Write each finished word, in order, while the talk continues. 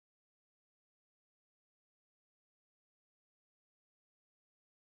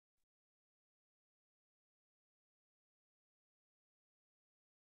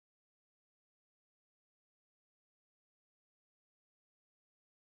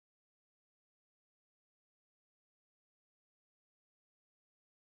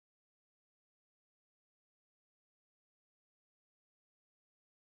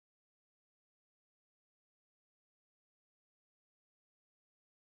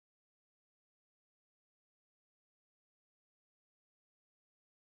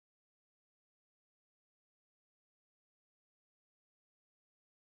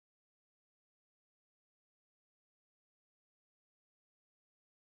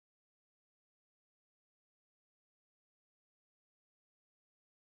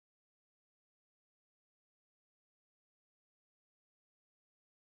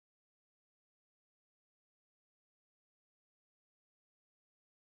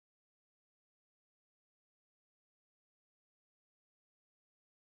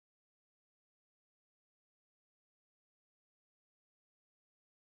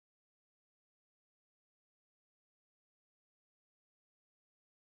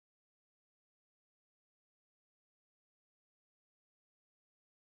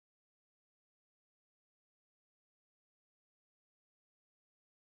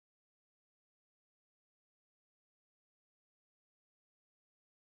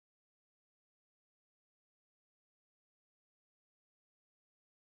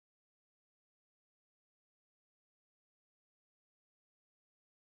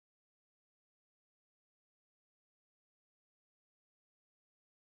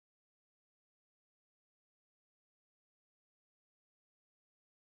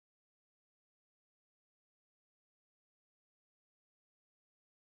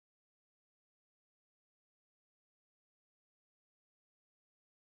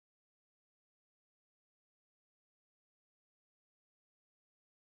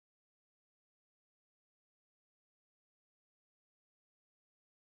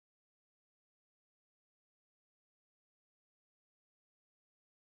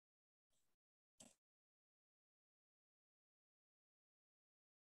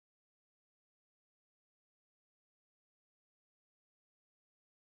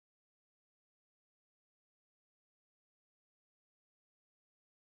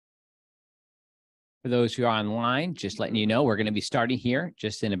For those who are online, just letting you know, we're going to be starting here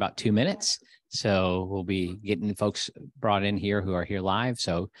just in about 2 minutes. So we'll be getting folks brought in here who are here live.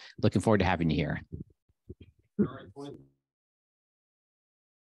 So looking forward to having you here.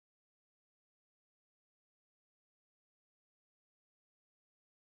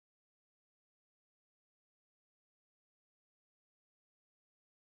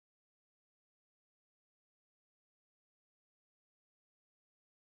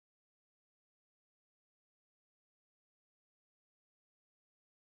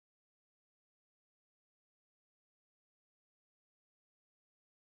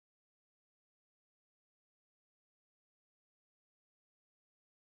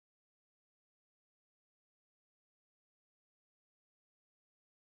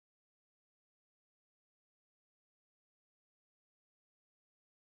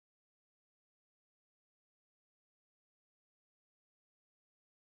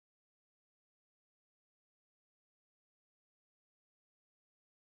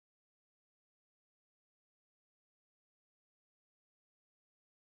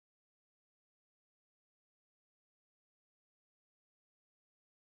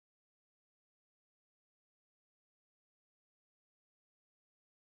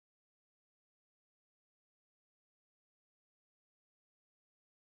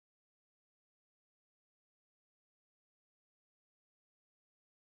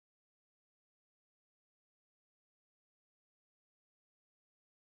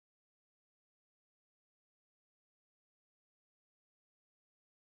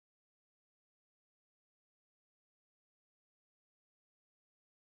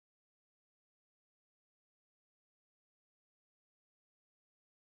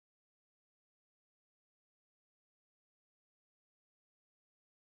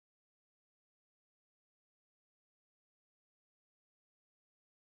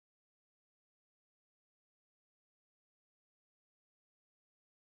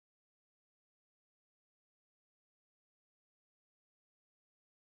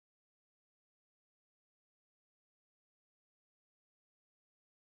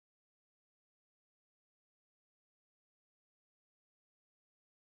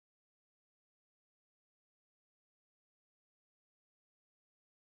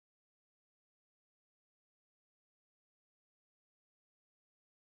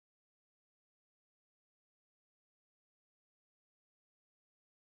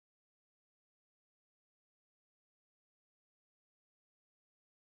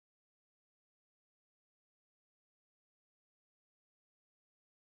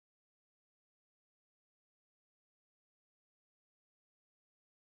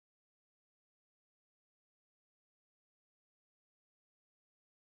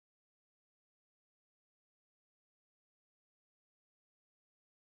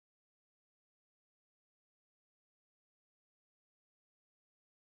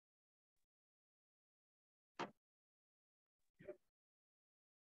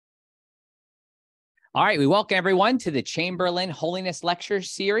 All right, we welcome everyone to the Chamberlain Holiness Lecture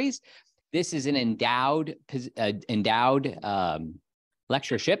Series. This is an endowed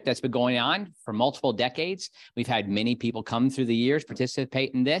lectureship that's been going on for multiple decades. We've had many people come through the years,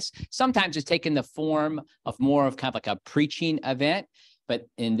 participate in this. Sometimes it's taken the form of more of kind of like a preaching event, but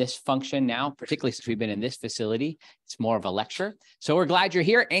in this function now, particularly since we've been in this facility, it's more of a lecture. So we're glad you're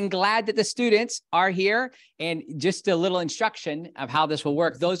here and glad that the students are here. And just a little instruction of how this will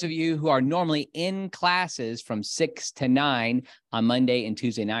work. Those of you who are normally in classes from 6 to 9 on Monday and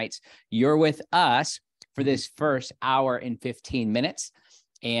Tuesday nights, you're with us for this first hour and 15 minutes.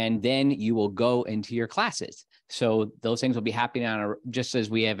 And then you will go into your classes. So those things will be happening on just as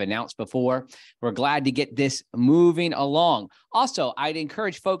we have announced before. We're glad to get this moving along. Also, I'd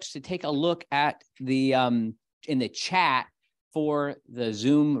encourage folks to take a look at the in the chat for the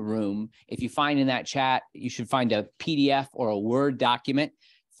Zoom room. If you find in that chat, you should find a PDF or a Word document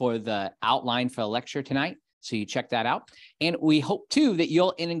for the outline for the lecture tonight. So you check that out. And we hope, too, that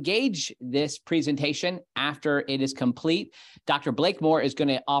you'll engage this presentation after it is complete. Dr. Blakemore is going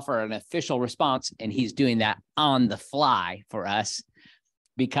to offer an official response, and he's doing that on the fly for us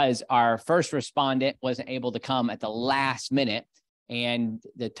because our first respondent wasn't able to come at the last minute. And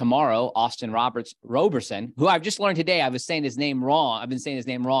tomorrow, Austin Roberson, who I've just learned today, I was saying his name wrong. I've been saying his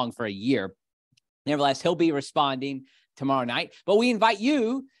name wrong for a year. Nevertheless, he'll be responding tomorrow night. But we invite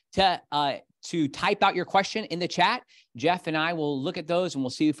you to type out your question in the chat. Jeff and I will look at those and we'll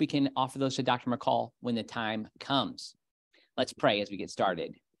see if we can offer those to Dr. McCall when the time comes. Let's pray as we get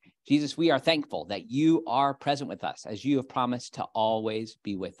started. Jesus, we are thankful that you are present with us as you have promised to always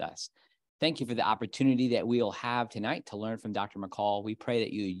be with us. Thank you for the opportunity that we'll have tonight to learn from Dr. McCall. We pray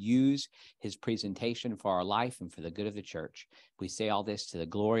that you use his presentation for our life and for the good of the church. We say all this to the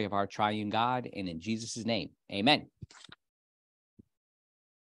glory of our triune God and in Jesus' name, amen.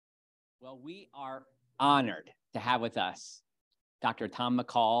 Well, we are honored to have with us Dr. Tom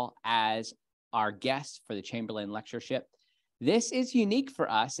McCall as our guest for the Chamberlain Lectureship. This is unique for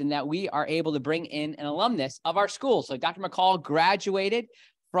us in that we are able to bring in an alumnus of our school. So Dr. McCall graduated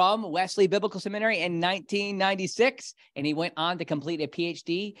from Wesley Biblical Seminary in 1996, and he went on to complete a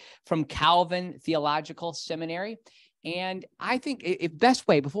PhD from Calvin Theological Seminary. And I think the best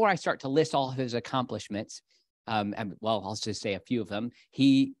way, before I start to list all of his accomplishments, well, I'll just say a few of them.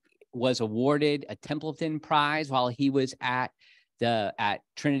 He was awarded a Templeton Prize while he was at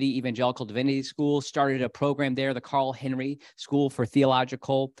Trinity Evangelical Divinity School, started a program there, the Carl Henry School for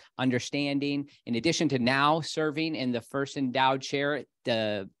Theological Understanding. In addition to now serving in the first endowed chair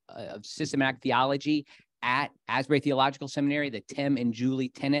of systematic theology at Asbury Theological Seminary, the Tim and Julie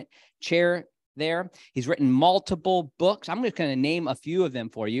Tennant chair there. He's written multiple books. I'm just going to name a few of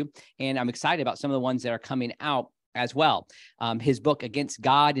them for you, and I'm excited about some of the ones that are coming out as well. His book, Against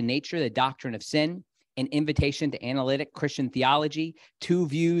God and Nature, The Doctrine of Sin, An Invitation to Analytic Christian Theology, Two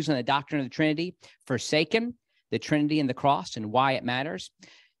Views on the Doctrine of the Trinity, Forsaken, The Trinity and the Cross and Why It Matters,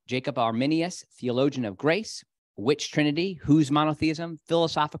 Jacob Arminius, Theologian of Grace, Which Trinity, Whose Monotheism,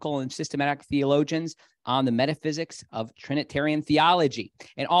 Philosophical and Systematic Theologians on the Metaphysics of Trinitarian Theology.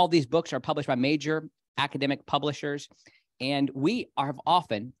 And all these books are published by major academic publishers. And we have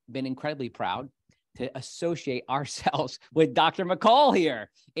often been incredibly proud to associate ourselves with Dr. McCall here.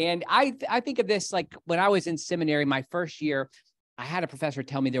 And I think of this like when I was in seminary, my first year, I had a professor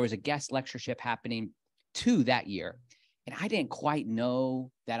tell me there was a guest lectureship happening that year. And I didn't quite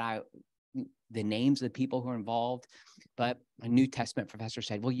know the names of the people who were involved, but a New Testament professor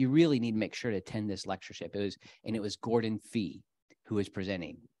said, well, you really need to make sure to attend this lectureship. It was Gordon Fee who was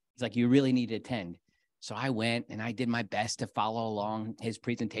presenting. He's like, you really need to attend. So I went and I did my best to follow along his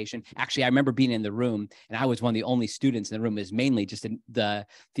presentation. Actually, I remember being in the room and I was one of the only students in the room. It was mainly just the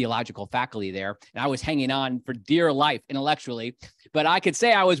theological faculty there. And I was hanging on for dear life intellectually, but I could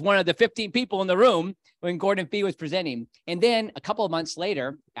say I was one of the 15 people in the room when Gordon Fee was presenting. And then a couple of months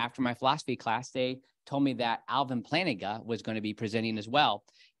later, after my philosophy class, they told me that Alvin Plantinga was going to be presenting as well.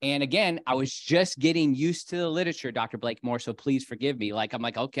 And again, I was just getting used to the literature, Dr. Blakemore, so please forgive me. I'm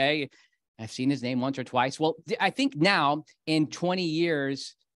like, okay, I've seen his name once or twice. Well, I think now in 20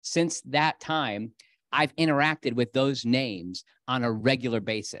 years since that time, I've interacted with those names on a regular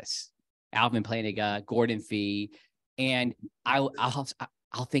basis. Alvin Plantinga, Gordon Fee, and I'll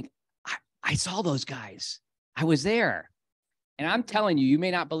think, I saw those guys. I was there. And I'm telling you, you may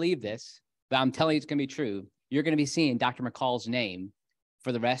not believe this, but I'm telling you it's going to be true. You're going to be seeing Dr. McCall's name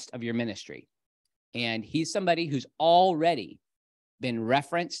for the rest of your ministry. And he's somebody who's already been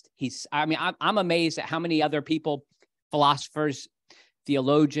referenced. I'm amazed at how many other people, philosophers,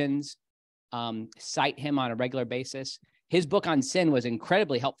 theologians, cite him on a regular basis. His book on sin was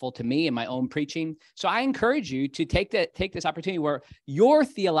incredibly helpful to me in my own preaching. So I encourage you to take this opportunity where your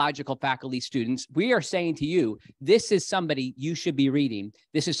theological faculty students, we are saying to you, this is somebody you should be reading.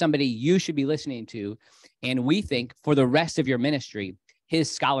 This is somebody you should be listening to. And we think for the rest of your ministry,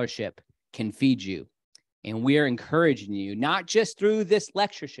 his scholarship can feed you. And we're encouraging you, not just through this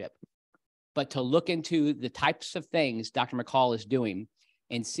lectureship, but to look into the types of things Dr. McCall is doing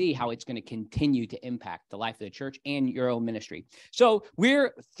and see how it's going to continue to impact the life of the church and your own ministry. So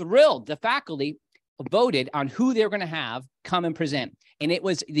we're thrilled. The faculty voted on who they're going to have come and present. And it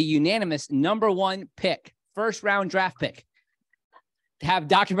was the unanimous #1 pick, first round draft pick, to have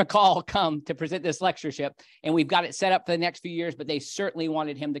Dr. McCall come to present this lectureship. And we've got it set up for the next few years, but they certainly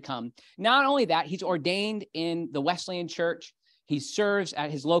wanted him to come. Not only that, he's ordained in the Wesleyan Church. He serves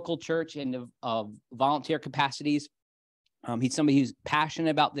at his local church in volunteer capacities. He's somebody who's passionate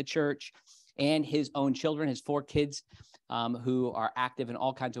about the church and his own children, his 4 kids who are active in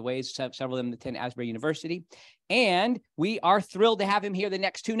all kinds of ways. Several of them attend Asbury University. And we are thrilled to have him here the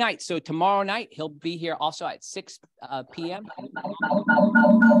next 2 nights. So tomorrow night, he'll be here also at 6 p.m.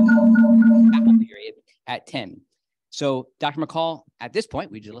 period at 10. So Dr. McCall, at this point,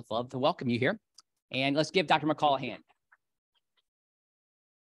 we'd just love to welcome you here. And let's give Dr. McCall a hand.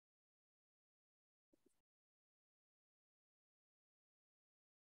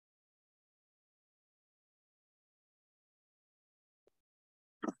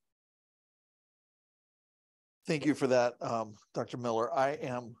 Thank you for that, Dr. Miller. I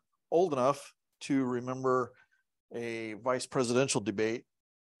am old enough to remember a vice presidential debate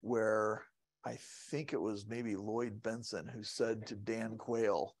where I think it was maybe Lloyd Benson who said to Dan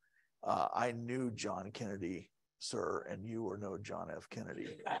Quayle, I knew John Kennedy, sir, and you were no John F. Kennedy.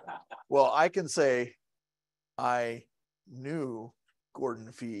 Well, I can say I knew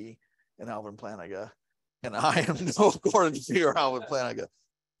Gordon Fee and Alvin Plantinga, and I am no Gordon Fee or Alvin Plantinga.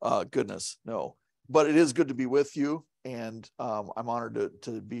 Goodness, no. But it is good to be with you, and I'm honored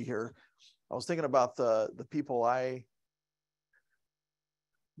to be here. I was thinking about the people I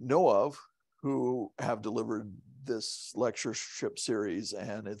know of who have delivered this lectureship series,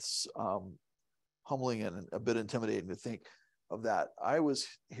 and it's humbling and a bit intimidating to think of that. I was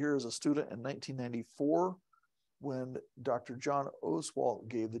here as a student in 1994 when Dr. John Oswalt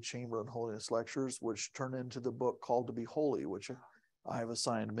gave the Chamberlain Holiness lectures, which turned into the book Called to be Holy, which I have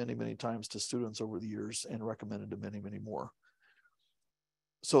assigned many, many times to students over the years and recommended to many, many more.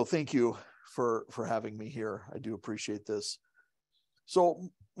 So thank you for having me here. I do appreciate this. So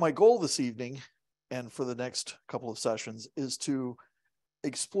my goal this evening and for the next couple of sessions is to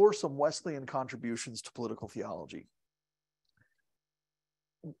explore some Wesleyan contributions to political theology.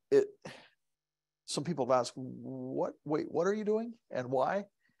 Some people have asked, what are you doing and why?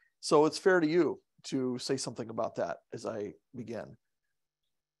 So it's fair to you to say something about that as I begin.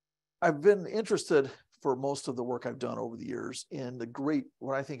 I've been interested for most of the work I've done over the years in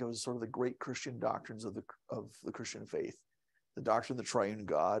what I think of as sort of the great Christian doctrines of the Christian faith. The doctrine of the triune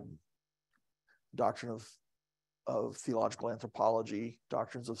God, doctrine of theological anthropology,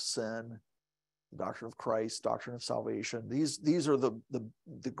 doctrines of sin, doctrine of Christ, doctrine of salvation. These are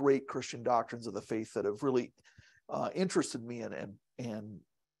the great Christian doctrines of the faith that have really interested me and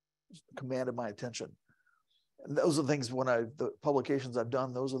commanded my attention. And those are the things the publications I've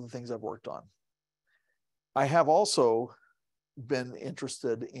done, those are the things I've worked on. I have also been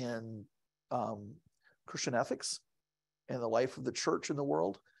interested in Christian ethics and the life of the church in the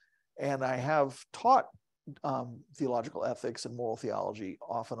world. And I have taught theological ethics and moral theology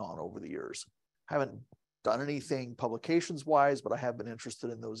off and on over the years. I haven't done anything publications wise, but I have been interested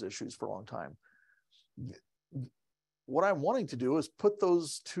in those issues for a long time. What I'm wanting to do is put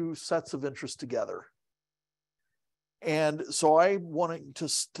those two sets of interests together. And so I wanted to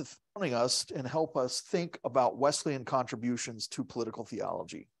us and help us think about Wesleyan contributions to political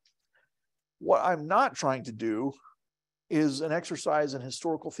theology. What I'm not trying to do is an exercise in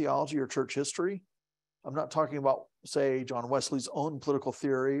historical theology or church history. I'm not talking about, say, John Wesley's own political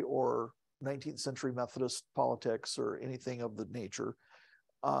theory or 19th century Methodist politics or anything of the nature.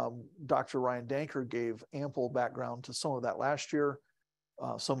 Dr. Ryan Danker gave ample background to some of that last year.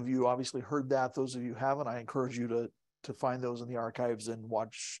 Some of you obviously heard that. Those of you who haven't, I encourage you to find those in the archives and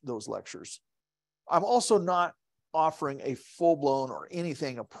watch those lectures. I'm also not offering a full-blown or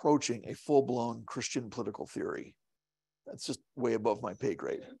anything approaching a full-blown Christian political theory. That's just way above my pay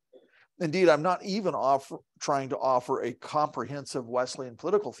grade. Indeed, I'm not even trying to offer a comprehensive Wesleyan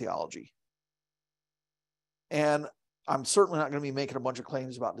political theology. And I'm certainly not going to be making a bunch of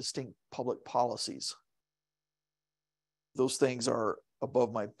claims about distinct public policies. Those things are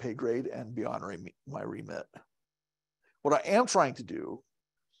above my pay grade and beyond my remit. What I am trying to do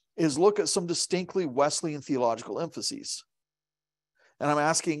is look at some distinctly Wesleyan theological emphases. And I'm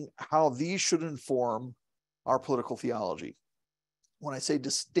asking how these should inform our political theology. When I say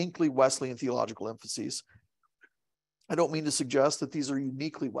distinctly Wesleyan theological emphases, I don't mean to suggest that these are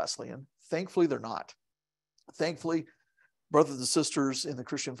uniquely Wesleyan. Thankfully, they're not. Thankfully, brothers and sisters in the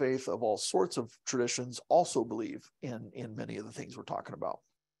Christian faith of all sorts of traditions also believe in many of the things we're talking about.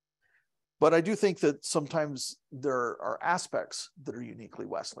 But I do think that sometimes there are aspects that are uniquely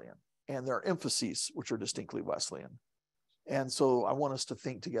Wesleyan, and there are emphases which are distinctly Wesleyan. And so I want us to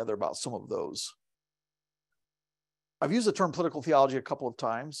think together about some of those. I've used the term political theology a couple of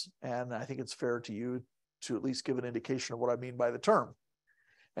times, and I think it's fair to you to at least give an indication of what I mean by the term.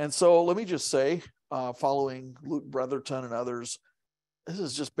 And so let me just say, following Luke Bretherton and others, this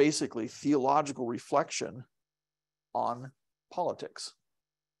is just basically theological reflection on politics,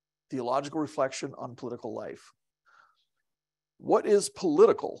 theological reflection on political life. What is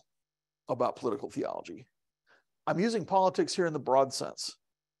political about political theology? I'm using politics here in the broad sense.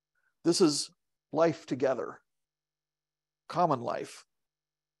 This is life together, common life,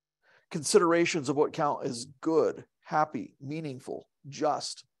 considerations of what count as good, happy, meaningful,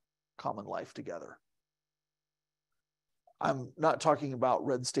 just, common life together. I'm not talking about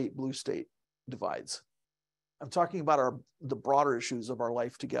red state, blue state divides. I'm talking about the broader issues of our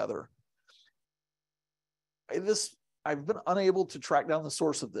life together. I've been unable to track down the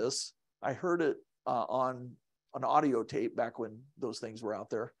source of this. I heard it on an audio tape back when those things were out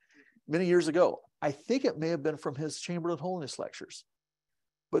there many years ago. I think it may have been from his Chamberlain Holiness lectures.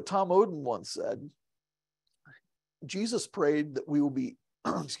 But Tom Oden once said, Jesus prayed that we will be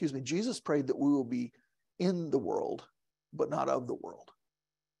excuse me, Jesus prayed that we will be in the world, but not of the world.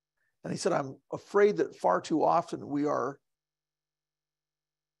 And he said, I'm afraid that far too often we are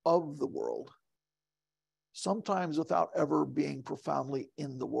of the world, sometimes without ever being profoundly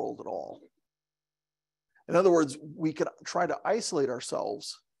in the world at all. In other words, we can try to isolate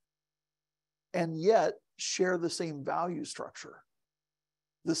ourselves and yet share the same value structure,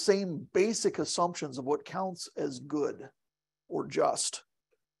 the same basic assumptions of what counts as good or just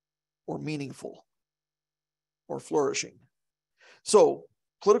or meaningful or flourishing. So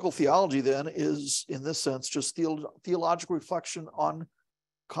political theology then is, in this sense, just theological reflection on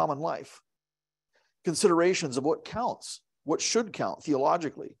common life, considerations of what counts, what should count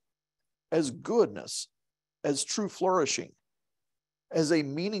theologically as goodness, as true flourishing, as a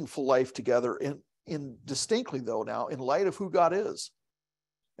meaningful life together in distinctly, though, now in light of who God is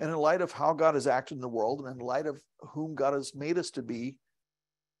and in light of how God has acted in the world and in light of whom God has made us to be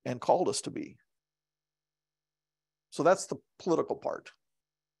and called us to be. So that's the political part.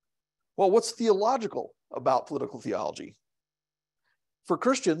 Well, what's theological about political theology? For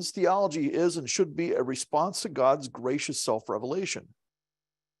Christians, theology is and should be a response to God's gracious self-revelation,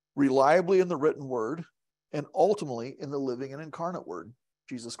 reliably in the written word, and ultimately in the living and incarnate word,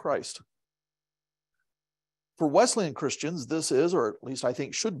 Jesus Christ. For Wesleyan Christians, this is, or at least I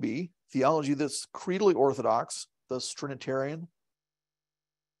think should be, theology that's creedally orthodox, thus Trinitarian,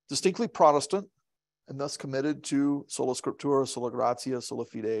 distinctly Protestant, and thus committed to sola scriptura, sola gratia, sola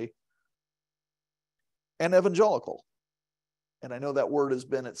fide, and evangelical. And I know that word has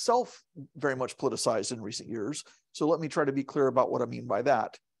been itself very much politicized in recent years, so let me try to be clear about what I mean by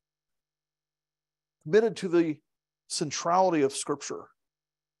that. Committed to the centrality of Scripture,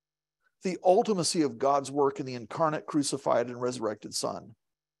 the ultimacy of God's work in the incarnate, crucified, and resurrected Son,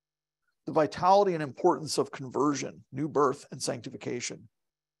 the vitality and importance of conversion, new birth, and sanctification,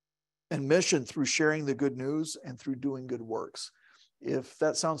 and mission through sharing the good news and through doing good works. If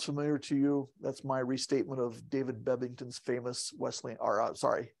that sounds familiar to you, that's my restatement of David Bebbington's famous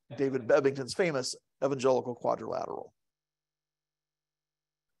David Bebbington's famous evangelical quadrilateral.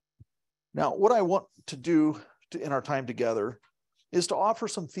 Now, what I want to do in our time together is to offer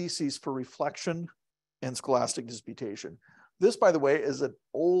some theses for reflection and scholastic disputation. This, by the way, is an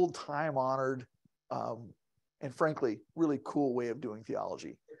old time-honored and frankly, really cool way of doing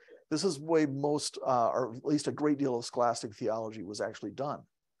theology. This is the way most, or at least a great deal of scholastic theology was actually done.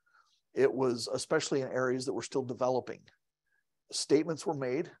 It was especially in areas that were still developing. Statements were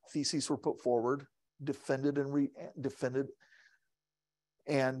made, theses were put forward, defended and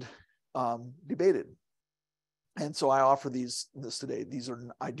debated. And so I offer this today.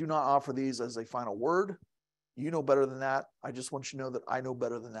 I do not offer these as a final word. You know better than that. I just want you to know that I know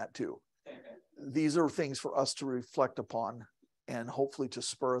better than that too. These are things for us to reflect upon and hopefully to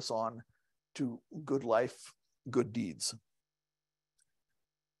spur us on to good life, good deeds.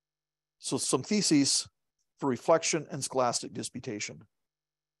 So some theses for reflection and scholastic disputation.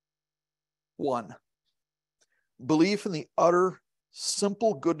 1, belief in the utter,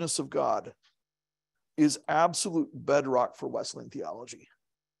 simple goodness of God is absolute bedrock for Wesleyan theology.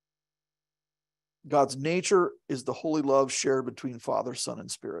 God's nature is the holy love shared between Father, Son, and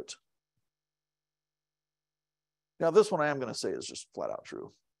Spirit. Now, this one I am going to say is just flat out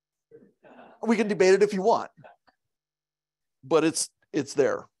true. We can debate it if you want, but it's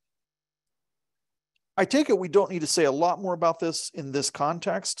there. I take it we don't need to say a lot more about this in this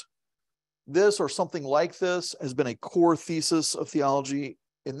context. This or something like this has been a core thesis of theology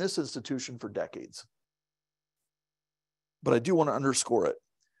in this institution for decades. But I do want to underscore it.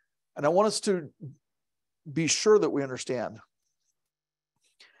 And I want us to be sure that we understand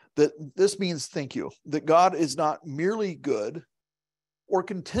that this means, that God is not merely good or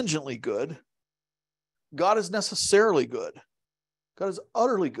contingently good. God is necessarily good. God is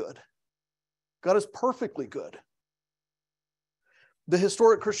utterly good. God is perfectly good. The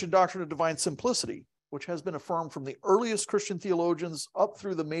historic Christian doctrine of divine simplicity, which has been affirmed from the earliest Christian theologians up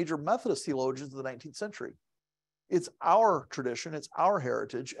through the major Methodist theologians of the 19th century. It's our tradition, it's our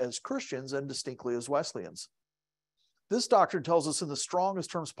heritage as Christians and distinctly as Wesleyans. This doctrine tells us in the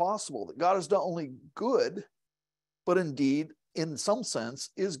strongest terms possible that God is not only good, but indeed, in some sense,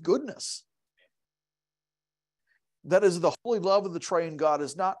 is goodness. That is, the holy love of the triune God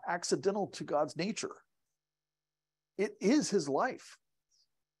is not accidental to God's nature. It is his life.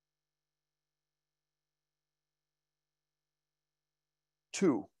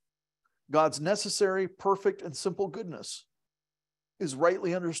 Two, God's necessary, perfect, and simple goodness is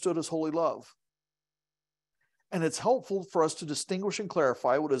rightly understood as holy love. And it's helpful for us to distinguish and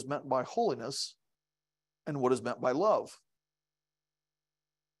clarify what is meant by holiness and what is meant by love.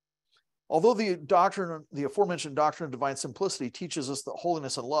 Although the aforementioned doctrine of divine simplicity teaches us that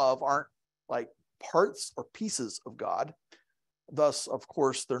holiness and love aren't like parts or pieces of God, thus, of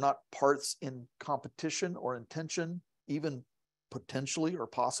course, they're not parts in competition or in tension, even potentially or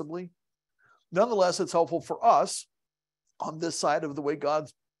possibly. Nonetheless, it's helpful for us on this side of the way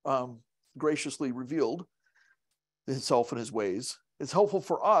God's graciously revealed himself and his ways. It's helpful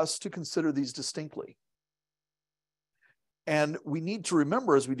for us to consider these distinctly. And we need to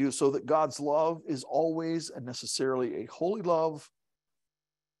remember as we do so that God's love is always and necessarily a holy love,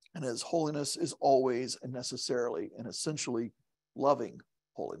 and his holiness is always and necessarily and essentially loving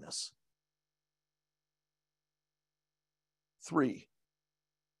holiness. 3,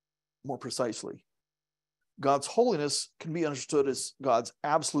 more precisely, God's holiness can be understood as God's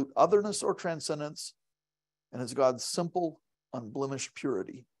absolute otherness or transcendence, and as God's simple, unblemished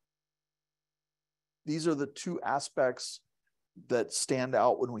purity. These are the two aspects that stand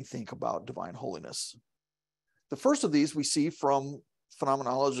out when we think about divine holiness. The first of these we see from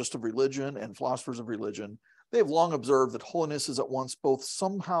phenomenologists of religion and philosophers of religion. They have long observed that holiness is at once both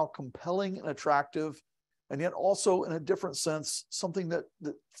somehow compelling and attractive, and yet also in a different sense, something that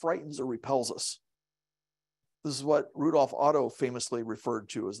frightens or repels us. This is what Rudolf Otto famously referred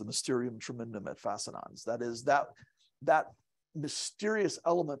to as the mysterium tremendum et fascinans. That is that mysterious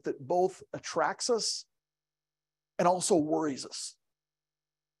element that both attracts us and also worries us.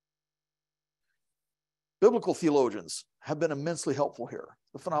 Biblical theologians have been immensely helpful here.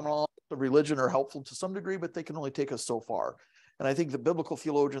 The phenomenologists of religion are helpful to some degree, but they can only take us so far. And I think the biblical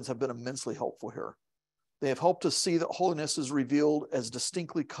theologians have been immensely helpful here. They have helped us see that holiness is revealed as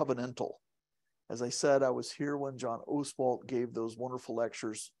distinctly covenantal. As I said, I was here when John Oswalt gave those wonderful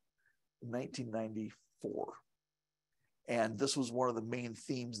lectures in 1994. And this was one of the main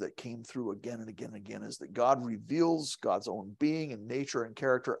themes that came through again and again and again, is that God reveals God's own being and nature and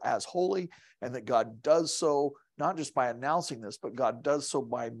character as holy, and that God does so not just by announcing this, but God does so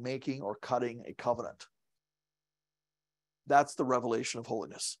by making or cutting a covenant. That's the revelation of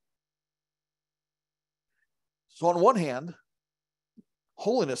holiness. So on one hand,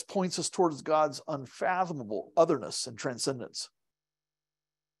 holiness points us towards God's unfathomable otherness and transcendence.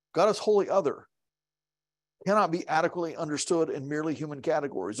 God is wholly other, cannot be adequately understood in merely human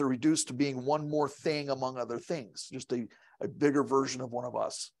categories or reduced to being one more thing among other things, just a bigger version of one of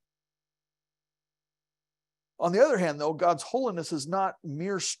us. On the other hand, though, God's holiness is not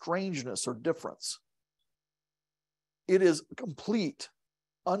mere strangeness or difference. It is complete,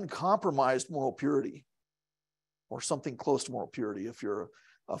 uncompromised moral purity, or something close to moral purity if you're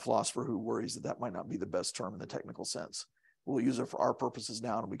a philosopher who worries that might not be the best term in the technical sense. We'll use it for our purposes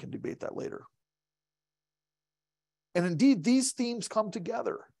now, and we can debate that later. And indeed, these themes come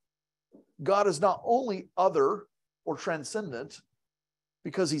together. God is not only other or transcendent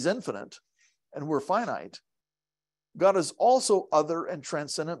because he's infinite and we're finite. God is also other and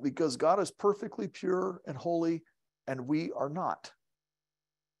transcendent because God is perfectly pure and holy and we are not.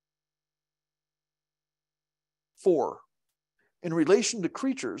 4, in relation to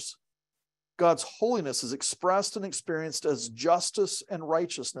creatures, God's holiness is expressed and experienced as justice and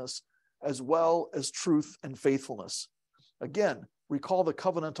righteousness, as well as truth and faithfulness. Again, recall the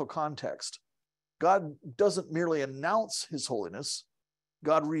covenantal context. God doesn't merely announce his holiness,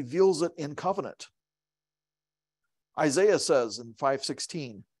 God reveals it in covenant. Isaiah says in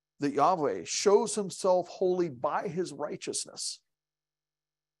 5:16 that Yahweh shows himself holy by his righteousness.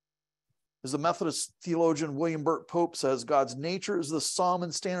 As the Methodist theologian William Burt Pope says, God's nature is the sum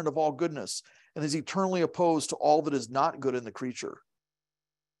and standard of all goodness and is eternally opposed to all that is not good in the creature.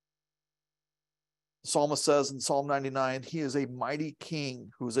 The psalmist says in Psalm 99, he is a mighty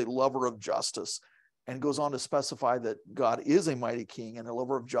king who is a lover of justice, and goes on to specify that God is a mighty king and a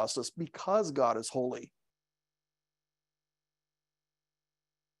lover of justice because God is holy.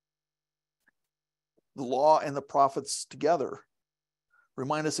 The law and the prophets together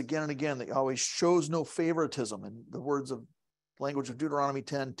remind us again and again that Yahweh shows no favoritism. In the words of language of Deuteronomy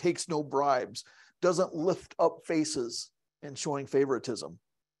 10, takes no bribes, doesn't lift up faces in showing favoritism,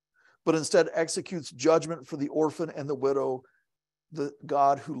 but instead executes judgment for the orphan and the widow, the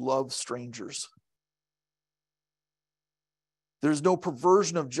God who loves strangers. There's no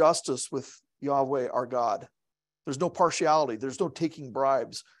perversion of justice with Yahweh, our God. There's no partiality. There's no taking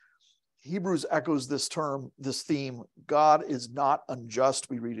bribes. Hebrews echoes this term, this theme. God is not unjust,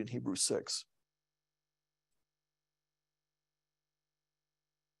 we read in Hebrews 6.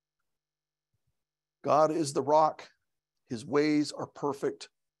 God is the rock. His ways are perfect.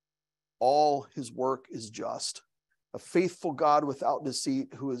 All his work is just. A faithful God without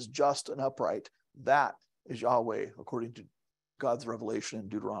deceit, who is just and upright. That is Yahweh, according to God's revelation in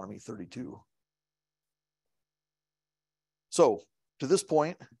Deuteronomy 32. So, to this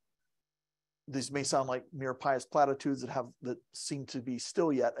point, these may sound like mere pious platitudes that seem to be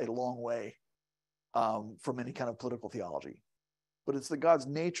still yet a long way from any kind of political theology. But it's that God's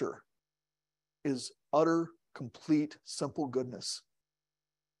nature is utter, complete, simple goodness.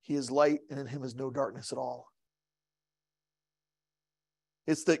 He is light, and in him is no darkness at all.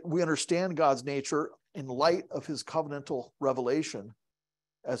 It's that we understand God's nature in light of his covenantal revelation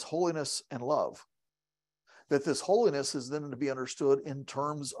as holiness and love. That this holiness is then to be understood in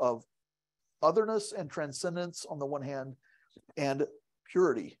terms of otherness and transcendence on the one hand, and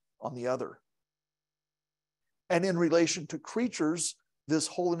purity on the other. And in relation to creatures, this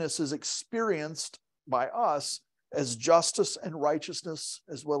holiness is experienced by us as justice and righteousness,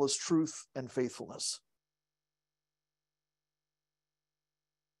 as well as truth and faithfulness.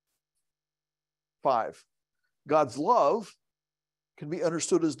 5, God's love can be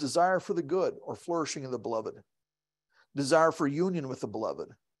understood as desire for the good or flourishing of the beloved, desire for union with the beloved,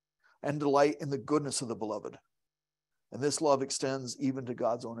 and delight in the goodness of the beloved. And this love extends even to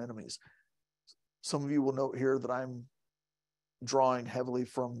God's own enemies. Some of you will note here that I'm drawing heavily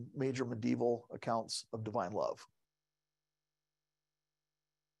from major medieval accounts of divine love.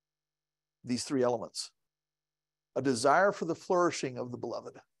 These 3 elements: a desire for the flourishing of the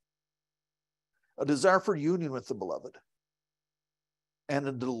beloved, a desire for union with the beloved, and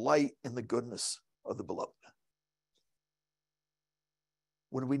a delight in the goodness of the beloved.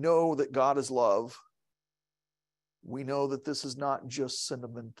 When we know that God is love, we know that this is not just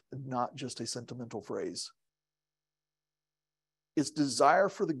sentiment, not just a sentimental phrase. It's desire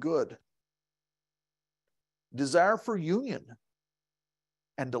for the good, desire for union,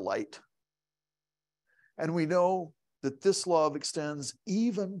 and delight. And we know that this love extends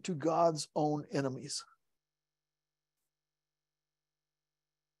even to God's own enemies.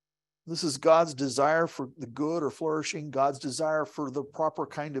 This is God's desire for the good or flourishing, God's desire for the proper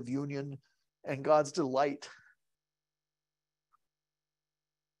kind of union, and God's delight.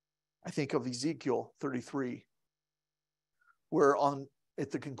 I think of Ezekiel 33, where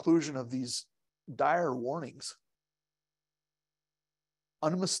at the conclusion of these dire warnings,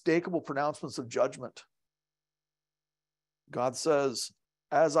 unmistakable pronouncements of judgment, God says,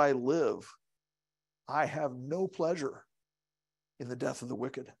 "As I live, I have no pleasure in the death of the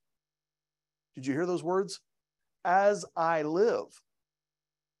wicked." Did you hear those words? As I live.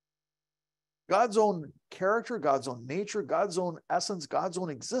 God's own character, God's own nature, God's own essence, God's own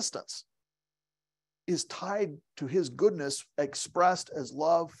existence is tied to his goodness expressed as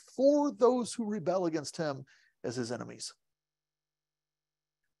love for those who rebel against him as his enemies.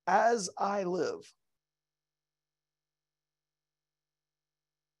 As I live.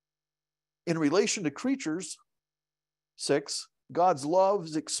 In relation to creatures, 6, God's love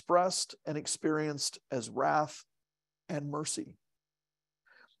is expressed and experienced as wrath and mercy.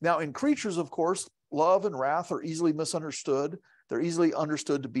 Now, in creatures, of course, love and wrath are easily misunderstood. They're easily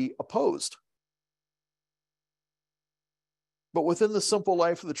understood to be opposed. But within the simple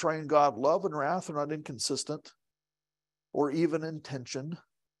life of the triune God, love and wrath are not inconsistent or even in tension.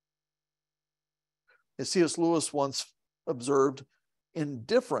 As C.S. Lewis once observed,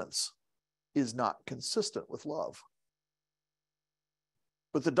 indifference is not consistent with love.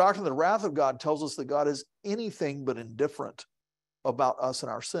 But the doctrine of the wrath of God tells us that God is anything but indifferent about us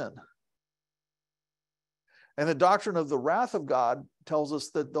and our sin. And the doctrine of the wrath of God tells us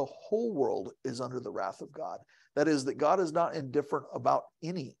that the whole world is under the wrath of God. That is, that God is not indifferent about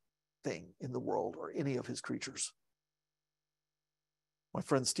anything in the world or any of his creatures. My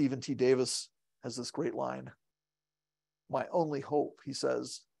friend Stephen T. Davis has this great line. "My only hope," he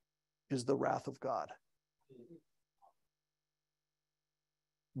says, "is the wrath of God."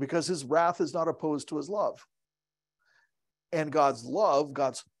 Because his wrath is not opposed to his love. And God's love,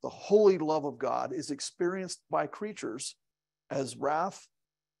 the holy love of God, is experienced by creatures as wrath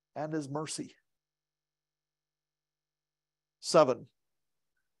and as mercy. 7,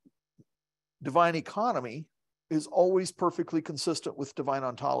 divine economy is always perfectly consistent with divine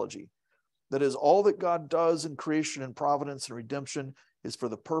ontology. That is, all that God does in creation and providence and redemption is for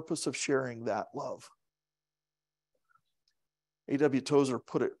the purpose of sharing that love. A.W. Tozer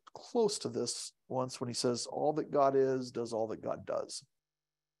put it close to this once when he says, all that God is does all that God does.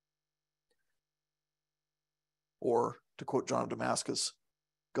 Or, to quote John of Damascus,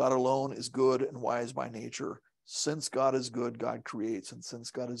 God alone is good and wise by nature. Since God is good, God creates, and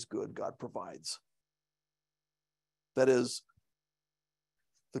since God is good, God provides. That is,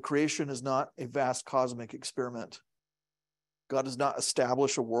 the creation is not a vast cosmic experiment. God does not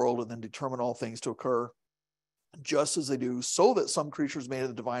establish a world and then determine all things to occur. just as they do, so that some creatures made in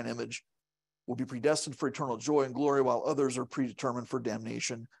the divine image will be predestined for eternal joy and glory, while others are predetermined for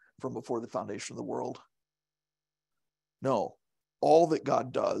damnation from before the foundation of the world. No, all that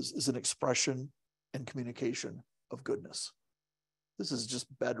God does is an expression and communication of goodness. This is just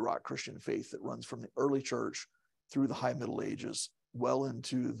bedrock Christian faith that runs from the early church through the high Middle Ages, well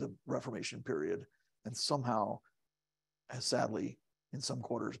into the Reformation period, and somehow has sadly, in some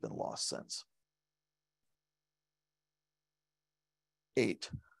quarters, been lost since. 8.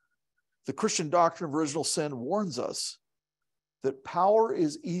 The Christian doctrine of original sin warns us that power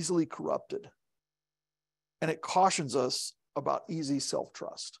is easily corrupted, and it cautions us about easy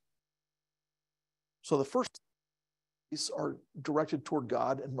self-trust. So the first are directed toward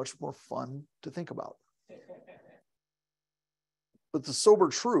God and much more fun to think about. But the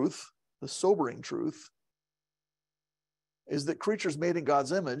sobering truth, is that creatures made in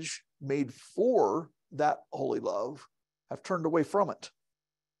God's image, made for that holy love, have turned away from it.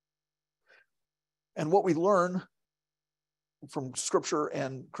 And what we learn from Scripture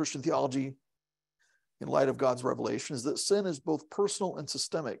and Christian theology in light of God's revelation is that sin is both personal and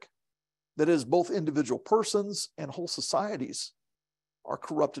systemic. That is, both individual persons and whole societies are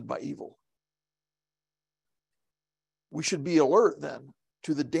corrupted by evil. We should be alert then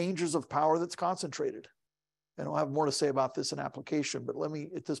to the dangers of power that's concentrated. And I'll have more to say about this in application, but let me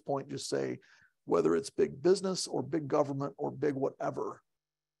at this point just say, whether it's big business or big government or big whatever,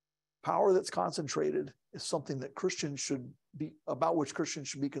 power that's concentrated is something that about which Christians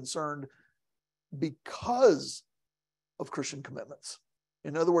should be concerned because of Christian commitments.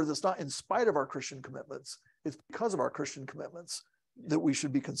 In other words, it's not in spite of our Christian commitments, it's because of our Christian commitments that we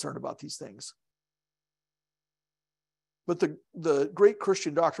should be concerned about these things. But the great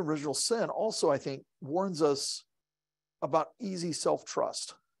Christian doctrine of original sin also, I think, warns us about easy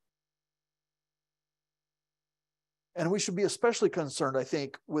self-trust. And we should be especially concerned, I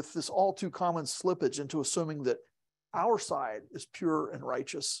think, with this all too common slippage into assuming that our side is pure and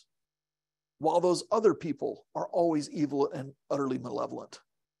righteous, while those other people are always evil and utterly malevolent.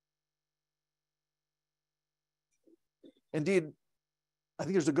 Indeed, I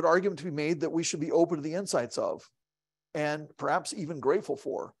think there's a good argument to be made that we should be open to the insights of, and perhaps even grateful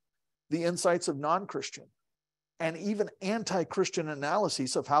for, the insights of non-Christian and even anti-Christian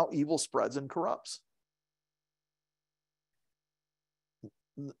analyses of how evil spreads and corrupts.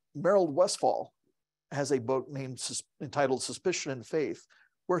 Merrill Westphal has a book entitled Suspicion and Faith,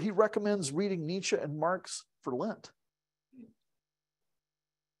 where he recommends reading Nietzsche and Marx for Lent.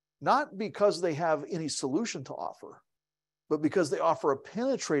 Not because they have any solution to offer, but because they offer a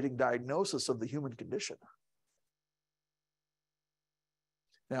penetrating diagnosis of the human condition.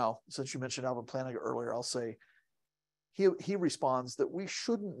 Now, since you mentioned Alvin Plantinga earlier, I'll say he responds that we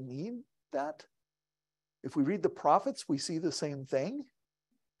shouldn't need that. If we read the prophets, we see the same thing.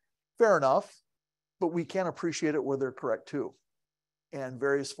 Fair enough, but we can appreciate it where they're correct too. And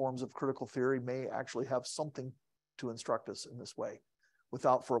various forms of critical theory may actually have something to instruct us in this way,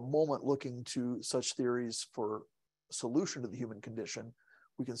 without for a moment looking to such theories for a solution to the human condition.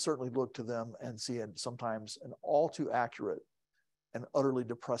 We can certainly look to them and see sometimes an all too accurate and utterly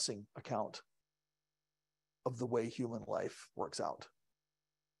depressing account of the way human life works out.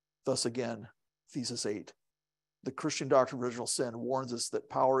 Thus again, thesis 8, the Christian doctrine of original sin warns us that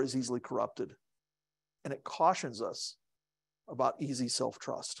power is easily corrupted, and it cautions us about easy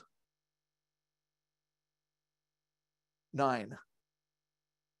self-trust. 9,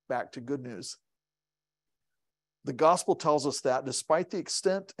 back to good news. The gospel tells us that despite the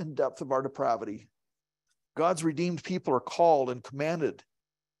extent and depth of our depravity, God's redeemed people are called and commanded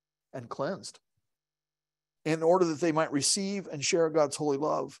and cleansed in order that they might receive and share God's holy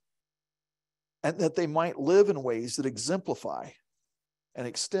love, and that they might live in ways that exemplify and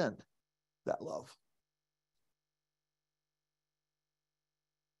extend that love.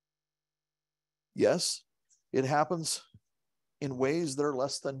 Yes, it happens in ways that are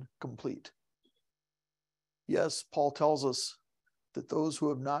less than complete. Yes, Paul tells us that those who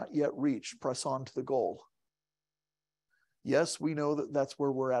have not yet reached press on to the goal. Yes, we know that that's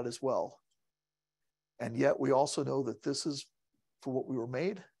where we're at as well. And yet we also know that this is for what we were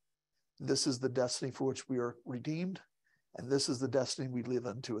made. This is the destiny for which we are redeemed. And this is the destiny we live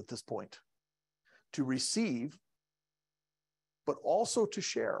into at this point. To receive, but also to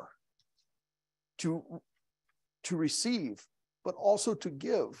share. To receive, but also to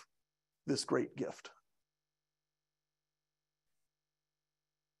give this great gift.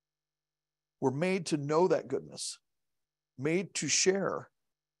 We're made to know that goodness, made to share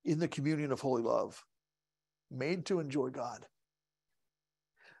in the communion of holy love, made to enjoy God.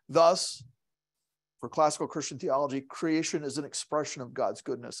 Thus, For classical Christian theology, creation is an expression of God's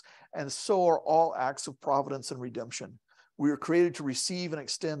goodness, and so are all acts of providence and redemption. We are created to receive and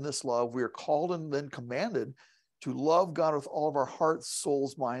extend this love. We are called and then commanded to love God with all of our hearts,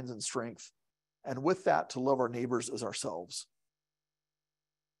 souls, minds, and strength, and with that to love our neighbors as ourselves.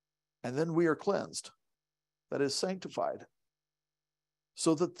 And then we are cleansed, that is sanctified,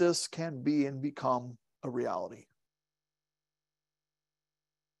 so that this can be and become a reality.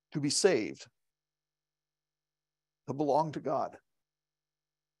 To be saved, to belong to God,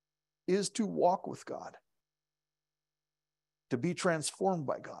 is to walk with God, to be transformed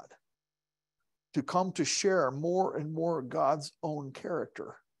by God, to come to share more and more God's own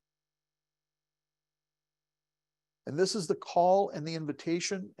character. And this is the call and the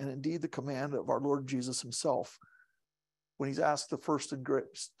invitation, and indeed the command of our Lord Jesus himself when he's asked the first and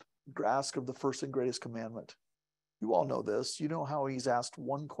ask of the first and greatest commandment. You all know this. You know how he's asked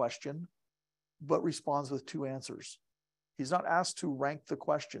one question, but responds with two answers. He's not asked to rank the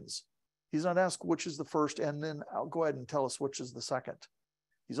questions. He's not asked which is the first, and then I'll go ahead and tell us which is the second.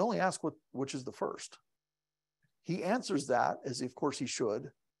 He's only asked which is the first. He answers that, as of course he should,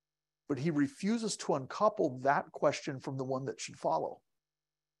 but he refuses to uncouple that question from the one that should follow.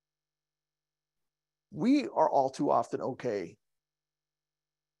 We are all too often okay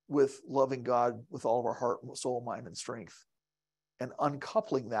with loving God with all of our heart, soul, mind, and strength, and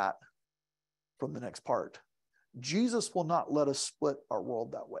uncoupling that from the next part. Jesus will not let us split our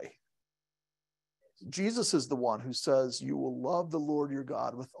world that way. Jesus is the one who says, you will love the Lord your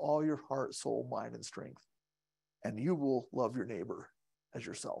God with all your heart, soul, mind, and strength, and you will love your neighbor as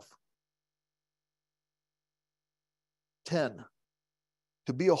yourself. 10,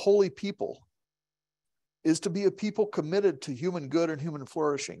 to be a holy people is to be a people committed to human good and human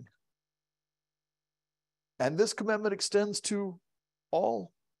flourishing. And this commitment extends to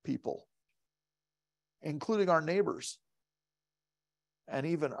all people, including our neighbors and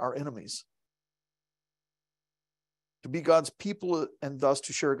even our enemies. To be God's people and thus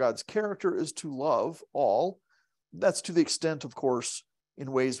to share God's character is to love all. That's to the extent, of course,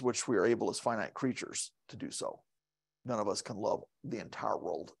 in ways which we are able as finite creatures to do so. None of us can love the entire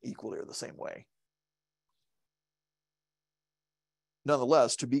world equally or the same way.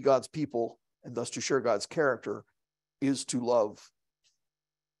 Nonetheless, to be God's people and thus to share God's character is to love.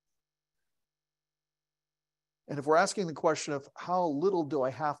 And if we're asking the question of how little do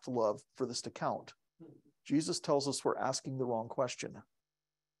I have to love for this to count, Jesus tells us we're asking the wrong question.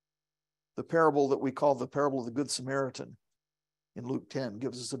 The parable that we call the parable of the Good Samaritan in Luke 10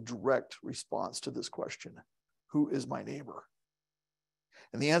 gives us a direct response to this question. Who is my neighbor?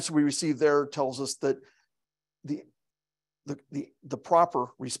 And the answer we receive there tells us that the proper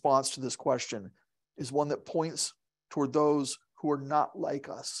response to this question is one that points toward those who are not like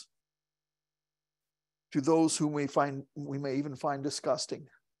us, to those whom we may even find disgusting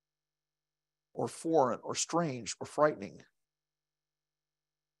or foreign or strange or frightening,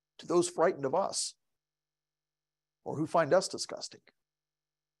 to those frightened of us or who find us disgusting.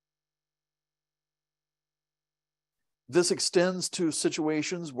 This extends to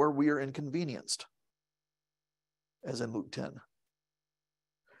situations where we are inconvenienced, as in Luke 10.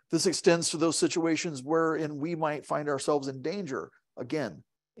 This extends to those situations wherein we might find ourselves in danger, again,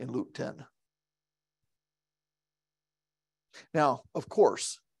 in Luke 10. Now, of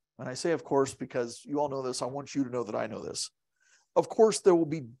course, and I say of course because you all know this, I want you to know that I know this. Of course, there will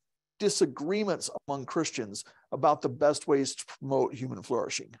be disagreements among Christians about the best ways to promote human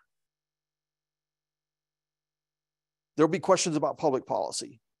flourishing. There'll be questions about public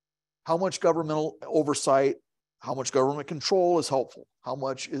policy. How much governmental oversight, how much government control is helpful? How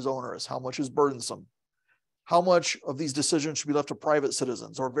much is onerous? How much is burdensome? How much of these decisions should be left to private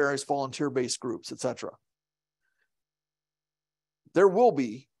citizens or various volunteer-based groups, etc.? There will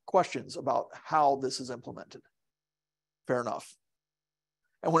be questions about how this is implemented. Fair enough.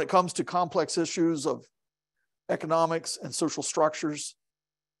 And when it comes to complex issues of economics and social structures,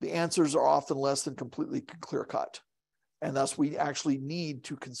 the answers are often less than completely clear-cut. And thus we actually need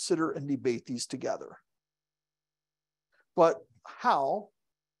to consider and debate these together. But how,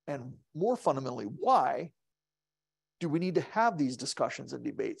 and more fundamentally, why do we need to have these discussions and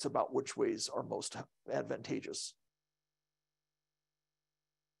debates about which ways are most advantageous?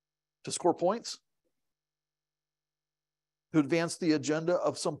 To score points? To advance the agenda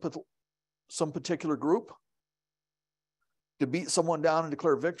of some particular group? To beat someone down and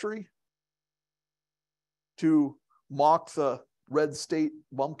declare victory? To mock the red state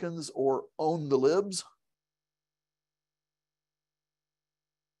bumpkins or own the libs?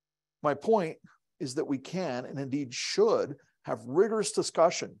 My point is that we can and indeed should have rigorous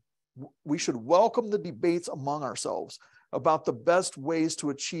discussion We should welcome the debates among ourselves about the best ways to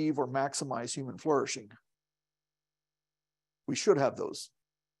achieve or maximize human flourishing. We should have those.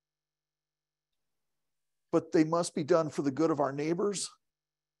 But they must be done for the good of our neighbors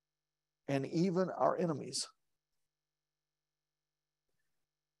and even our enemies.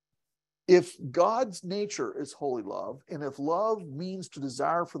 If God's nature is holy love, and if love means to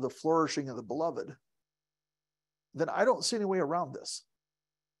desire for the flourishing of the beloved, then I don't see any way around this.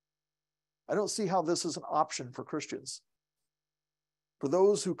 I don't see how this is an option for Christians. For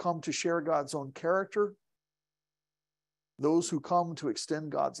those who come to share God's own character, those who come to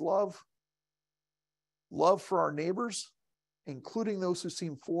extend God's love for our neighbors, including those who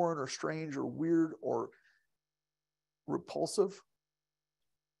seem foreign or strange or weird or repulsive,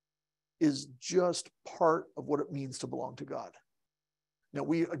 is just part of what it means to belong to God. Now,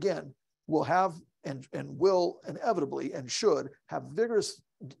 we, again, will have and will inevitably and should have vigorous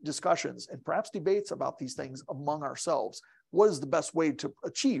discussions and perhaps debates about these things among ourselves. What is the best way to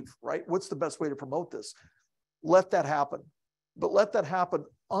achieve, right? What's the best way to promote this? Let that happen. But let that happen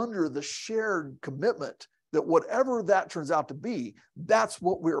under the shared commitment that whatever that turns out to be, that's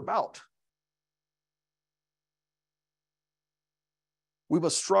what we're about. We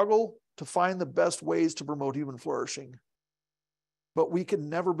must struggle to find the best ways to promote human flourishing, but we can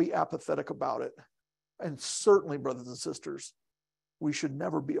never be apathetic about it. And certainly, brothers and sisters, we should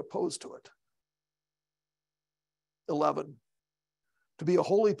never be opposed to it. 11, to be a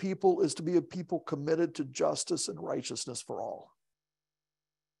holy people is to be a people committed to justice and righteousness for all.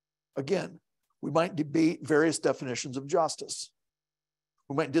 Again, we might debate various definitions of justice.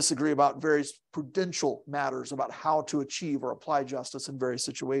 We might disagree about various prudential matters about how to achieve or apply justice in various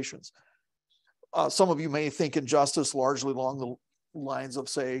situations. Some of you may think in justice largely along the lines of,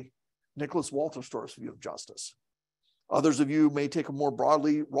 say, Nicholas Walterstorff's view of justice. Others of you may take a more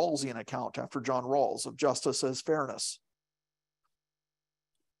broadly Rawlsian account after John Rawls of justice as fairness.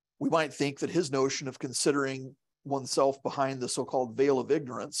 We might think that his notion of considering oneself behind the so-called veil of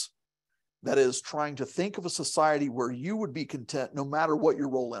ignorance, that is, trying to think of a society where you would be content no matter what your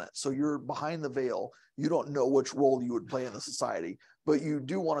role in it. So you're behind the veil. You don't know which role you would play in the society, but you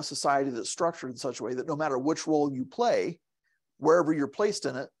do want a society that's structured in such a way that no matter which role you play, wherever you're placed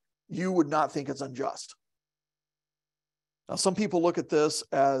in it, you would not think it's unjust. Now, some people look at this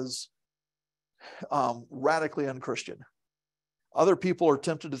as radically unchristian. Other people are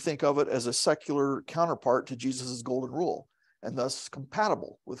tempted to think of it as a secular counterpart to Jesus's golden rule, and thus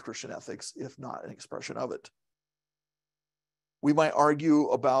compatible with Christian ethics, if not an expression of it. We might argue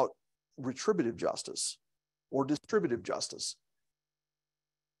about retributive justice or distributive justice.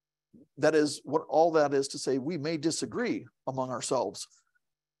 That is what all that is to say. We may disagree among ourselves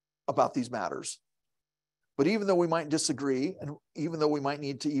about these matters. But even though we might disagree, and even though we might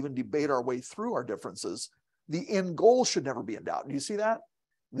need to even debate our way through our differences, the end goal should never be in doubt. Do you see that?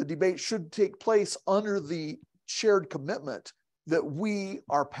 The debate should take place under the shared commitment that we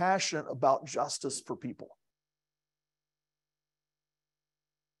are passionate about justice for people.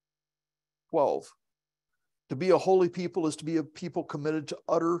 12, to be a holy people is to be a people committed to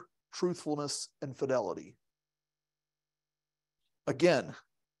utter truthfulness and fidelity. Again,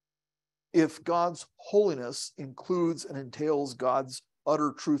 if God's holiness includes and entails God's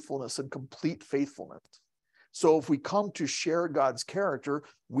utter truthfulness and complete faithfulness, so if we come to share God's character,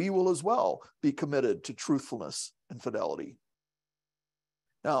 we will as well be committed to truthfulness and fidelity.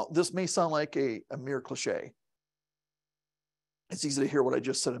 Now, this may sound like a mere cliche. It's easy to hear what I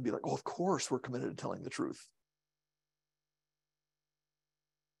just said and be like, oh, of course we're committed to telling the truth.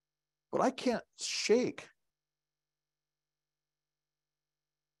 But I can't shake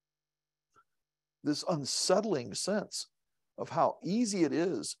this unsettling sense of how easy it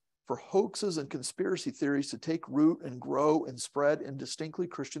is for hoaxes and conspiracy theories to take root and grow and spread in distinctly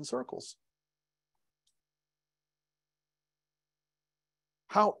Christian circles.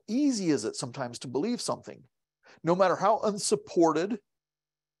 How easy is it sometimes to believe something, no matter how unsupported,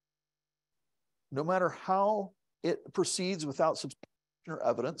 no matter how it proceeds without substantial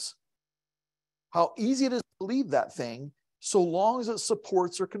evidence, how easy it is to believe that thing, so long as it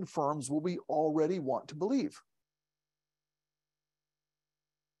supports or confirms what we already want to believe.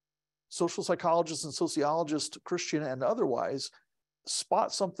 Social psychologists and sociologists, Christian and otherwise,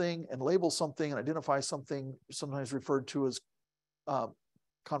 spot something and label something and identify something, sometimes referred to as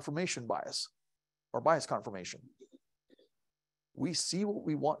confirmation bias or bias confirmation. We see what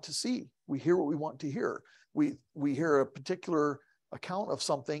we want to see. We hear what we want to hear. We hear a particular account of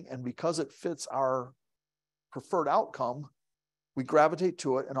something, and because it fits our preferred outcome, we gravitate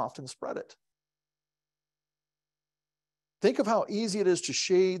to it and often spread it. Think of how easy it is to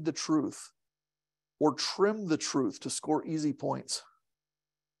shade the truth or trim the truth to score easy points.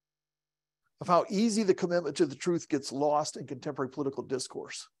 Of how easy the commitment to the truth gets lost in contemporary political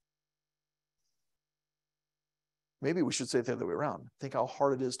discourse. Maybe we should say it the other way around. Think how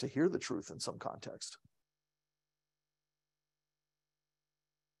hard it is to hear the truth in some context.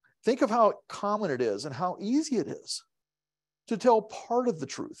 Think of how common it is and how easy it is to tell part of the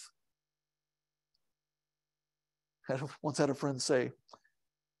truth. I once had a friend say,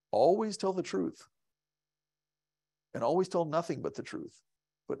 always tell the truth and always tell nothing but the truth,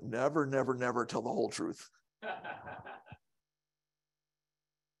 but never, never, never tell the whole truth.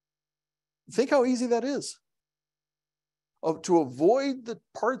 Think how easy that is. To avoid the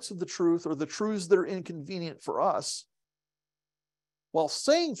parts of the truth or the truths that are inconvenient for us while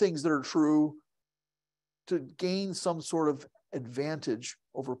saying things that are true to gain some sort of advantage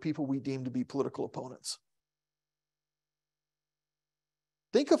over people we deem to be political opponents.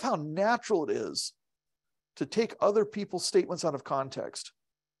 Think of how natural it is to take other people's statements out of context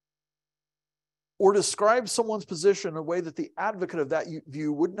or describe someone's position in a way that the advocate of that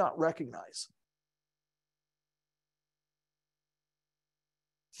view would not recognize.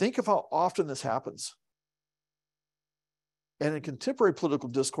 Think of how often this happens. And in contemporary political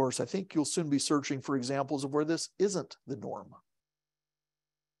discourse, I think you'll soon be searching for examples of where this isn't the norm.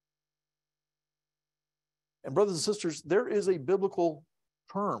 And brothers and sisters, there is a biblical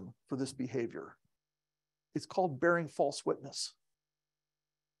term for this behavior. It's called bearing false witness.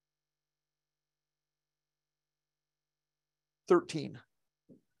 13.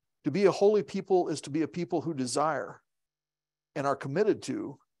 To be a holy people is to be a people who desire and are committed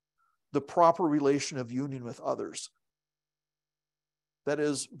to the proper relation of union with others. That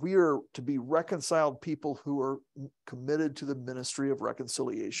is, we are to be reconciled people who are committed to the ministry of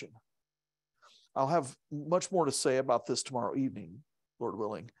reconciliation. I'll have much more to say about this tomorrow evening, Lord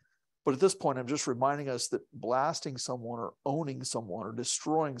willing. But at this point, I'm just reminding us that blasting someone or owning someone or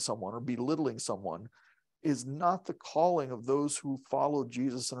destroying someone or belittling someone is not the calling of those who follow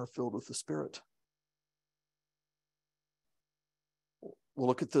Jesus and are filled with the Spirit. We'll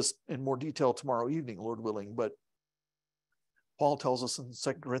look at this in more detail tomorrow evening, Lord willing, but Paul tells us in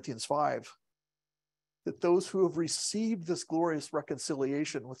 2 Corinthians 5 that those who have received this glorious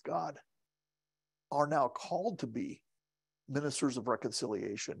reconciliation with God are now called to be ministers of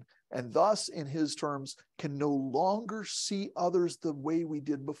reconciliation, and thus, in his terms, can no longer see others the way we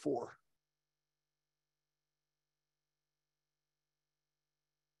did before.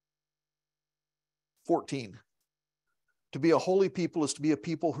 To be a holy people is to be a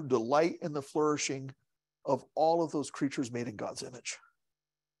people who delight in the flourishing of all of those creatures made in God's image.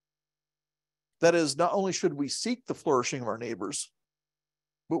 That is, not only should we seek the flourishing of our neighbors,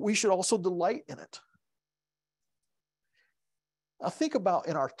 but we should also delight in it. Now think about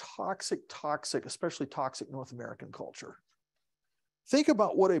in our toxic, especially toxic North American culture. Think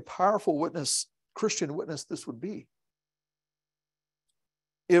about what a powerful witness, Christian witness, this would be.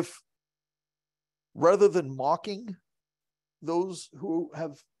 If rather than mocking those who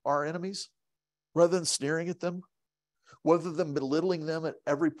are enemies, rather than sneering at them, rather than belittling them at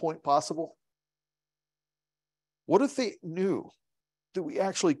every point possible, what if they knew that we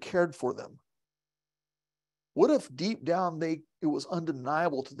actually cared for them? What if deep down it was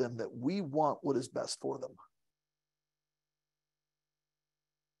undeniable to them that we want what is best for them?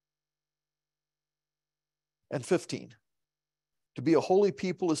 And 15, to be a holy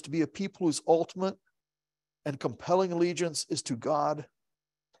people is to be a people whose ultimate and compelling allegiance is to God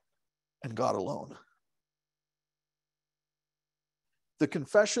and God alone. The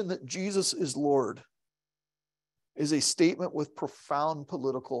confession that Jesus is Lord is a statement with profound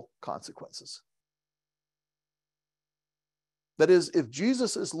political consequences. That is, if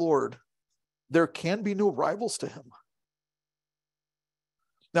Jesus is Lord, there can be no rivals to him.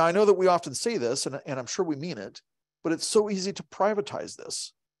 Now, I know that we often say this, and I'm sure we mean it, but it's so easy to privatize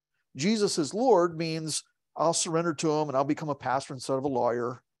this. Jesus is Lord means I'll surrender to him and I'll become a pastor instead of a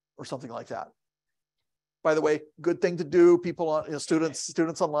lawyer or something like that. By the way, good thing to do, people,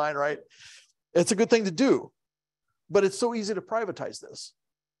 students online, right? It's a good thing to do, but it's so easy to privatize this.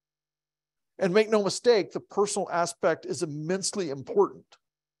 And make no mistake, the personal aspect is immensely important.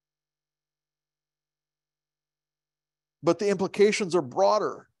 But the implications are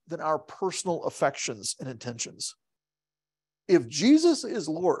broader than our personal affections and intentions. If Jesus is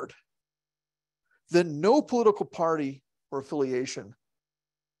Lord, then no political party or affiliation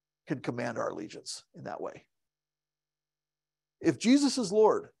can command our allegiance in that way. If Jesus is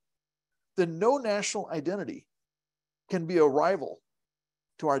Lord, then no national identity can be a rival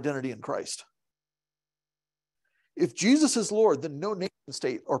to our identity in Christ. If Jesus is Lord, then no nation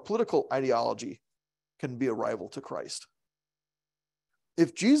state or political ideology can be a rival to Christ.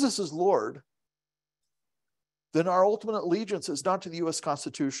 If Jesus is Lord, then our ultimate allegiance is not to the U.S.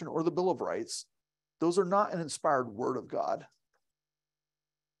 Constitution or the Bill of Rights. Those are not an inspired word of God.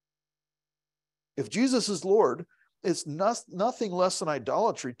 If Jesus is Lord, it's nothing less than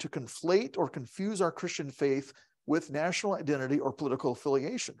idolatry to conflate or confuse our Christian faith with national identity or political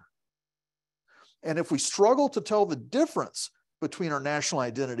affiliation. And if we struggle to tell the difference between our national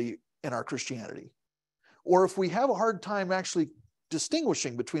identity and our Christianity, or if we have a hard time actually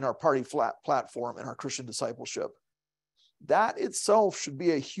distinguishing between our party platform and our Christian discipleship, that itself should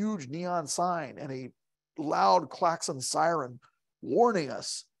be a huge neon sign and a loud klaxon siren warning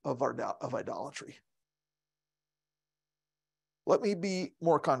us of idolatry. Let me be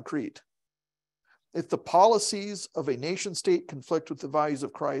more concrete. If the policies of a nation state conflict with the values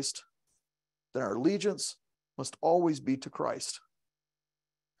of Christ, then our allegiance must always be to Christ.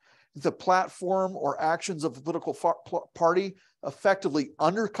 If the platform or actions of a political party effectively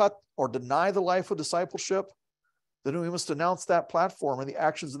undercut or deny the life of discipleship, then we must denounce that platform and the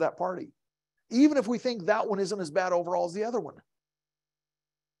actions of that party, even if we think that one isn't as bad overall as the other one.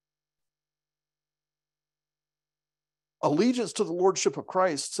 Allegiance to the lordship of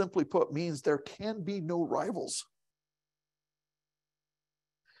Christ, simply put, means there can be no rivals.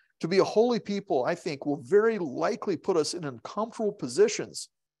 To be a holy people, I think, will very likely put us in uncomfortable positions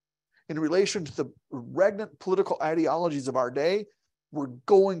in relation to the regnant political ideologies of our day. We're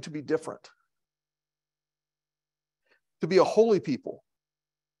going to be different. To be a holy people,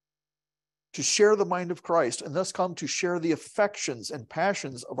 to share the mind of Christ and thus come to share the affections and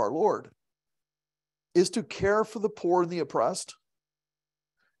passions of our Lord, is to care for the poor and the oppressed.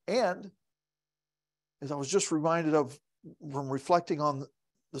 And as I was just reminded of from reflecting on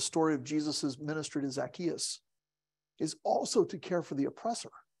the story of Jesus' ministry to Zacchaeus, is also to care for the oppressor.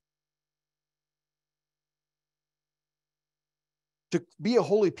 To be a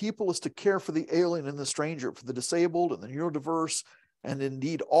holy people is to care for the alien and the stranger, for the disabled and the neurodiverse, and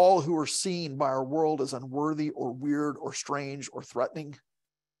indeed all who are seen by our world as unworthy or weird or strange or threatening.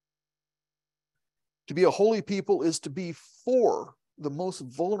 To be a holy people is to be for the most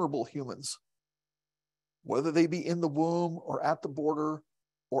vulnerable humans, whether they be in the womb or at the border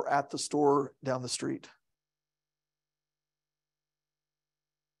or at the store down the street.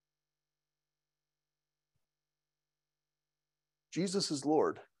 Jesus is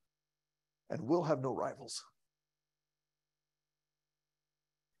Lord and will have no rivals.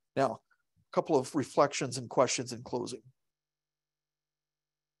 Now, a couple of reflections and questions in closing.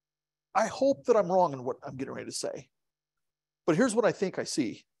 I hope that I'm wrong in what I'm getting ready to say, but here's what I think I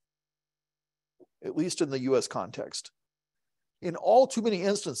see, at least in the U.S. context. In all too many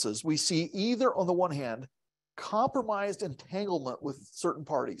instances, we see either, on the one hand, compromised entanglement with certain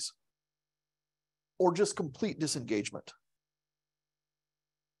parties, or just complete disengagement.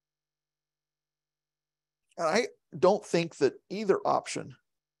 And I don't think that either option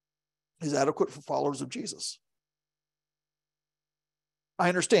is adequate for followers of Jesus. I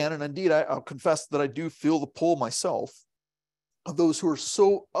understand, and indeed I'll confess that I do feel the pull myself of those who are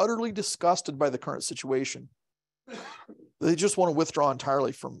so utterly disgusted by the current situation, they just want to withdraw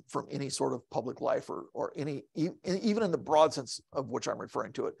entirely from any sort of public life or any, even in the broad sense of which I'm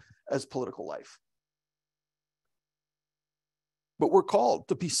referring to it as political life. But we're called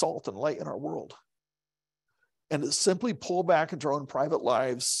to be salt and light in our world. And to simply pull back into our own private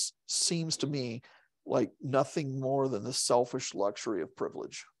lives seems to me like nothing more than the selfish luxury of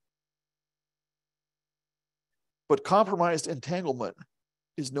privilege. But compromised entanglement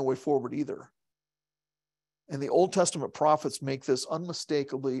is no way forward either. And the Old Testament prophets make this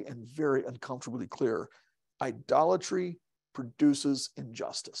unmistakably and very uncomfortably clear. Idolatry produces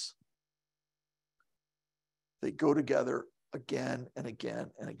injustice. They go together again and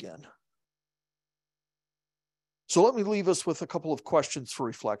again and again. So let me leave us with a couple of questions for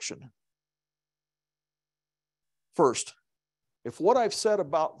reflection. First, if what I've said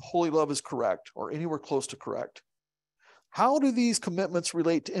about holy love is correct or anywhere close to correct, how do these commitments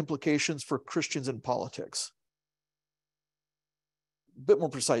relate to implications for Christians in politics? A bit more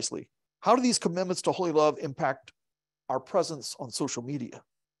precisely, how do these commitments to holy love impact our presence on social media?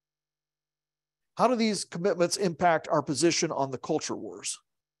 How do these commitments impact our position on the culture wars?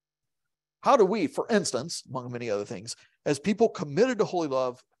 How do we, for instance, among many other things, as people committed to holy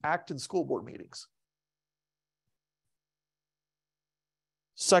love, act in school board meetings?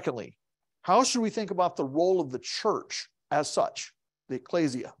 Secondly, how should we think about the role of the church as such, the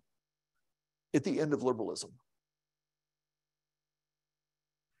ecclesia, at the end of liberalism?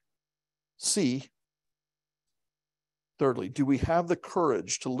 C, Thirdly, do we have the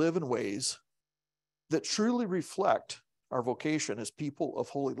courage to live in ways that truly reflect our vocation as people of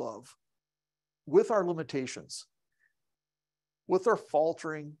holy love, with our limitations, with our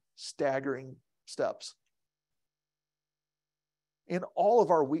faltering, staggering steps, in all of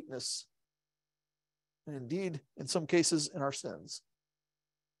our weakness, and indeed, in some cases, in our sins?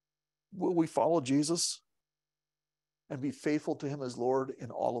 Will we follow Jesus and be faithful to him as Lord in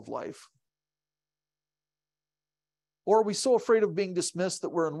all of life? Or are we so afraid of being dismissed that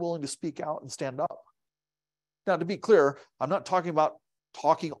we're unwilling to speak out and stand up? Now, to be clear, I'm not talking about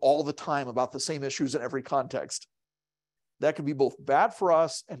talking all the time about the same issues in every context. That can be both bad for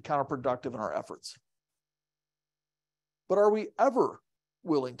us and counterproductive in our efforts. But are we ever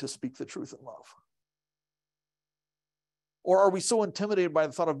willing to speak the truth in love? Or are we so intimidated by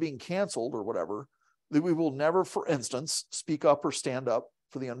the thought of being canceled or whatever that we will never, for instance, speak up or stand up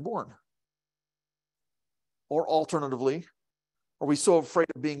for the unborn? Or alternatively, are we so afraid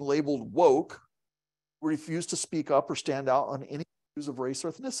of being labeled woke, we refuse to speak up or stand out on any issues of race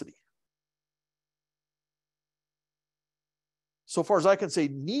or ethnicity? So far as I can say,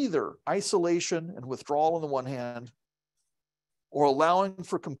 neither isolation and withdrawal on the one hand, or allowing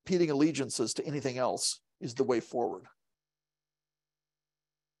for competing allegiances to anything else, is the way forward.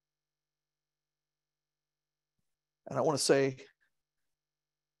 And I want to say,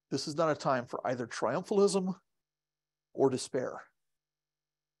 this is not a time for either triumphalism or despair.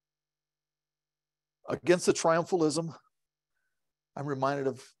 Against the triumphalism, I'm reminded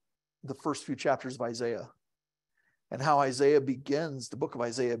of the first few chapters of Isaiah, and how Isaiah begins, the book of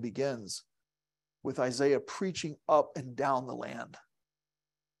Isaiah begins with Isaiah preaching up and down the land.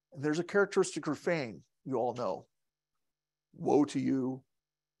 And there's a characteristic refrain you all know: woe to you,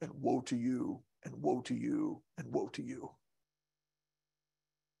 and woe to you, and woe to you, and woe to you.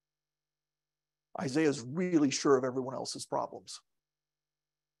 Isaiah is really sure of everyone else's problems.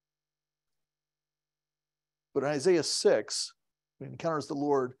 But in Isaiah 6, when he encounters the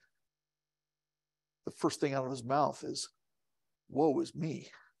Lord, the first thing out of his mouth is, woe is me.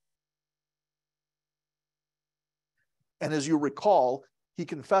 And as you recall, he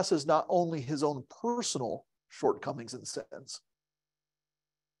confesses not only his own personal shortcomings and sins,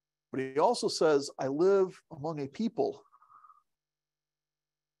 but he also says, I live among a people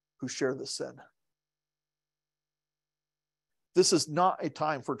who share this sin. This is not a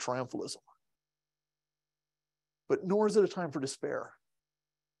time for triumphalism, but nor is it a time for despair.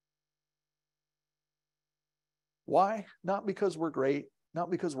 Why? Not because we're great, not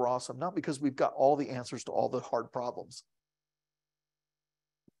because we're awesome, not because we've got all the answers to all the hard problems,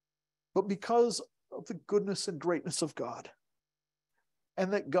 but because of the goodness and greatness of God.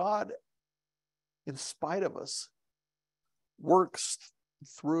 And that God, in spite of us, works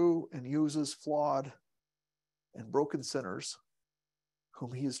through and uses flawed and broken sinners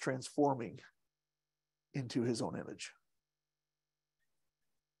whom he is transforming into his own image.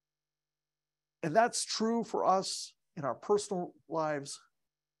 And that's true for us in our personal lives,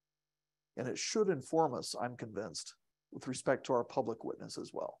 and it should inform us, I'm convinced, with respect to our public witness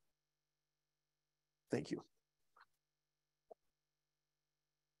as well. Thank you.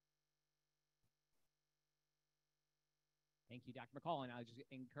 Thank you, Dr. McCall. And I'll just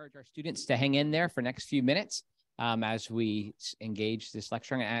encourage our students to hang in there for the next few minutes as we engage this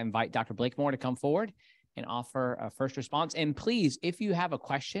lecture. And I invite Dr. Blakemore to come forward and offer a first response. And please, if you have a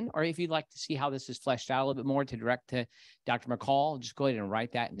question, or if you'd like to see how this is fleshed out a little bit more to direct to Dr. McCall, just go ahead and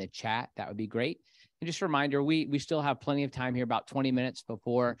write that in the chat. That would be great. And just a reminder, we still have plenty of time here, about 20 minutes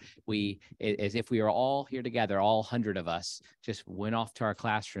before we, as if we were all here together, all 100 of us, just went off to our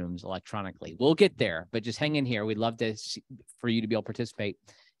classrooms electronically. We'll get there, but just hang in here. We'd love to see, for you to be able to participate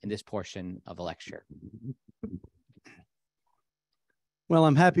in this portion of the lecture. Well,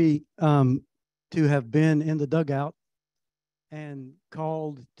 I'm happy to have been in the dugout and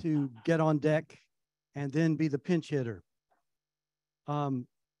called to get on deck and then be the pinch hitter.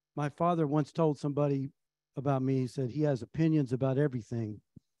 My father once told somebody about me, he said he has opinions about everything,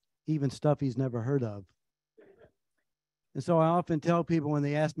 even stuff he's never heard of. And so I often tell people when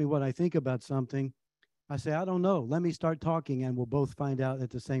they ask me what I think about something, I say, I don't know. Let me start talking and we'll both find out at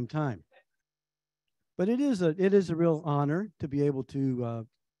the same time. But it is a real honor to be able to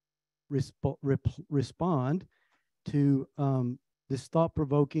respond to this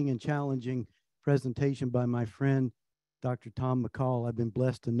thought-provoking and challenging presentation by my friend, Dr. Tom McCall. I've been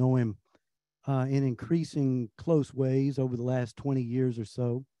blessed to know him in increasing close ways over the last 20 years or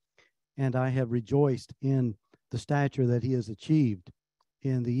so, and I have rejoiced in the stature that he has achieved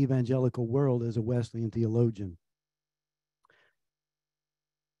in the evangelical world as a Wesleyan theologian.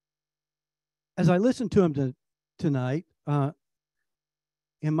 As I listened to him tonight,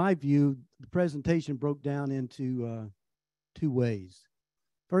 in my view, the presentation broke down into two ways.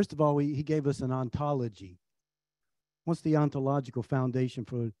 First of all, he gave us an ontology. What's the ontological foundation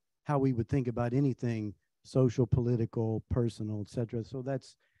for how we would think about anything social, political, personal, etc.? So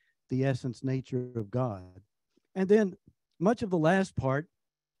that's the essence, nature of God. And then much of the last part,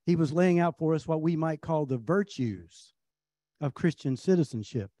 he was laying out for us what we might call the virtues of Christian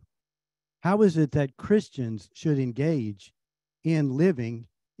citizenship. How is it that Christians should engage in living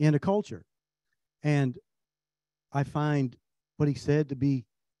in a culture? And I find what he said to be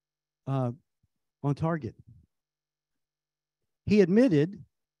on target. He admitted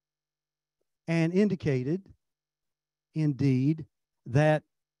and indicated, indeed, that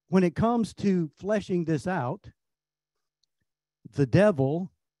when it comes to fleshing this out, the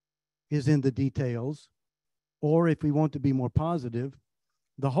devil is in the details, or if we want to be more positive,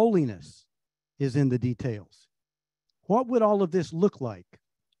 the holiness is in the details. What would all of this look like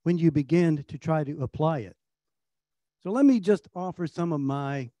when you begin to try to apply it? So let me just offer some of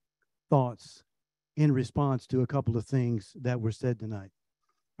my thoughts in response to a couple of things that were said tonight.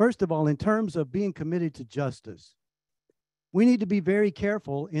 First of all, in terms of being committed to justice, we need to be very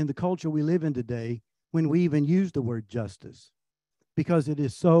careful in the culture we live in today when we even use the word justice, because it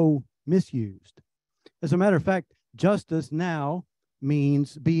is so misused. As a matter of fact, justice now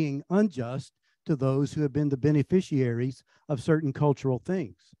means being unjust to those who have been the beneficiaries of certain cultural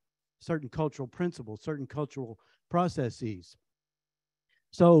things, certain cultural principles, certain cultural processes.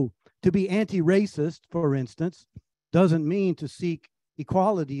 So to be anti-racist, for instance, doesn't mean to seek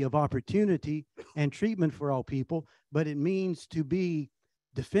equality of opportunity and treatment for all people, but it means to be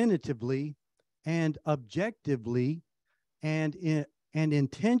definitively and objectively and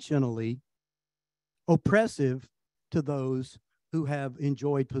intentionally oppressive to those who have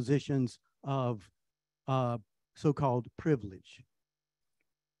enjoyed positions of so-called privilege.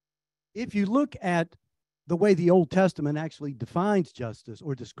 If you look at the way the Old Testament actually defines justice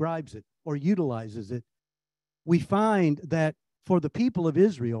or describes it or utilizes it, we find that for the people of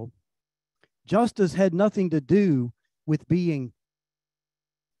Israel, justice had nothing to do with being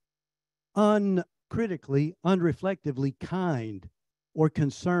uncritically, unreflectively kind or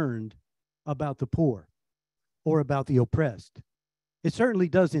concerned about the poor or about the oppressed. It certainly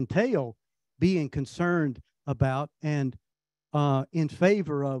does entail being concerned about and in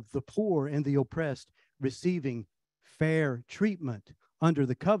favor of the poor and the oppressed receiving fair treatment under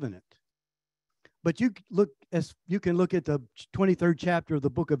the covenant. But you can look at the 23rd chapter of the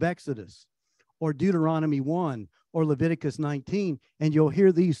book of Exodus or Deuteronomy 1 or Leviticus 19, and you'll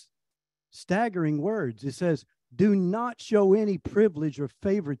hear these staggering words. It says, do not show any privilege or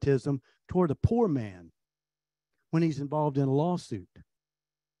favoritism toward a poor man when he's involved in a lawsuit.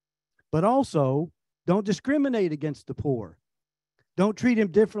 But also, don't discriminate against the poor. Don't treat him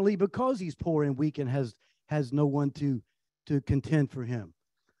differently because he's poor and weak and has no one to contend for him.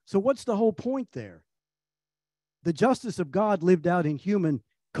 So what's the whole point there? The justice of God lived out in human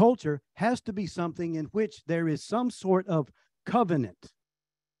culture has to be something in which there is some sort of covenant.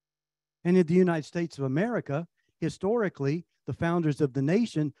 And in the United States of America, historically, the founders of the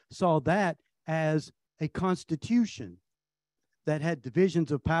nation saw that as a constitution that had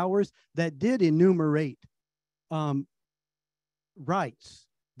divisions of powers that did enumerate rights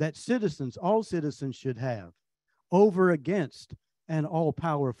that all citizens should have over against an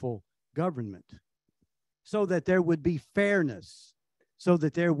all-powerful government, so that there would be fairness, so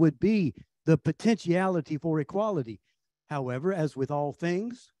that there would be the potentiality for equality. However, as with all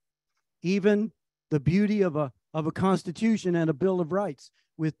things, even the beauty of a constitution and a Bill of Rights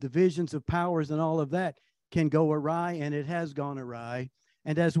with divisions of powers and all of that can go awry, and it has gone awry.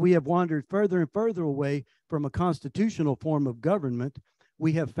 And as we have wandered further and further away from a constitutional form of government,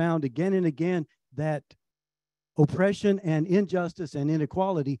 we have found again and again that oppression and injustice and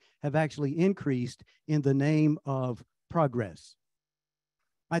inequality have actually increased in the name of progress.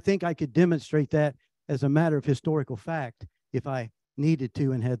 I think I could demonstrate that as a matter of historical fact if I needed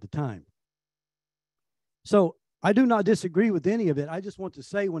to and had the time. So I do not disagree with any of it. I just want to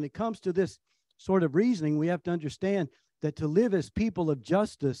say, when it comes to this sort of reasoning, we have to understand that to live as people of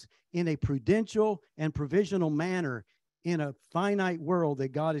justice in a prudential and provisional manner in a finite world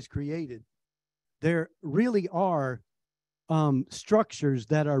that God has created, there really are structures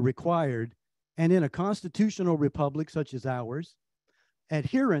that are required. And in a constitutional republic such as ours,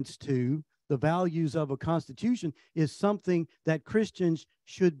 adherence to the values of a constitution is something that Christians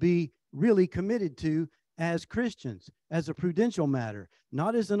should be really committed to as Christians, as a prudential matter,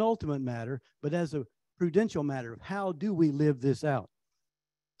 not as an ultimate matter, but as a prudential matter of how do we live this out.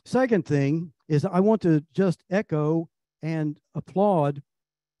 Second thing is I want to just echo and applaud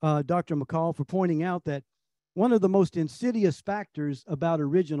Dr. McCall for pointing out that one of the most insidious factors about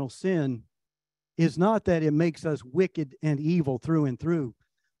original sin is not that it makes us wicked and evil through and through,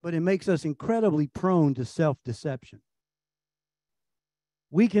 but it makes us incredibly prone to self-deception.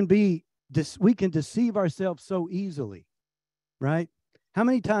 We can deceive ourselves so easily, right? How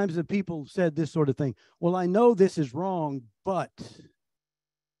many times have people said this sort of thing? Well, I know this is wrong, but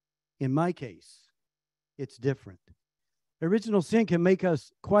in my case, it's different. Original sin can make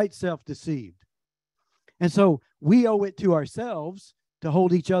us quite self-deceived. And so we owe it to ourselves to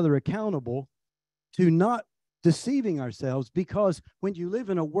hold each other accountable to not deceiving ourselves, because when you live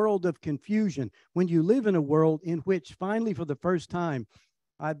in a world of confusion, when you live in a world in which finally for the first time,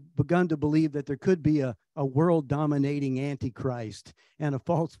 I've begun to believe that there could be a world dominating antichrist and a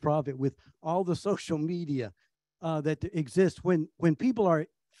false prophet with all the social media that exists, when people are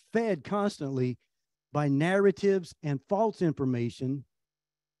fed constantly by narratives and false information,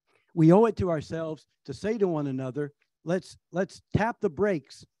 we owe it to ourselves to say to one another, let's tap the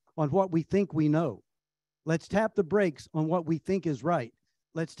brakes on what we think we know. Let's tap the brakes on what we think is right.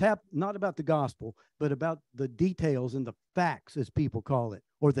 Let's tap not about the gospel, but about the details and the facts, as people call it,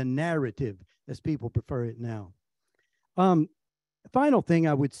 or the narrative, as people prefer it now. The final thing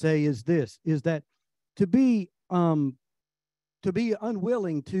I would say is this: is that to be unwilling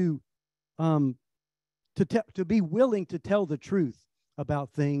to be willing to tell the truth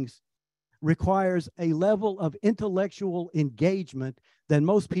about things requires a level of intellectual engagement that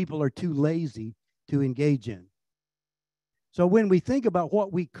most people are too lazy to engage in. So when we think about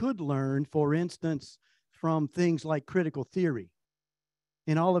what we could learn, for instance, from things like critical theory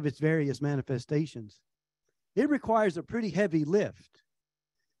in all of its various manifestations, it requires a pretty heavy lift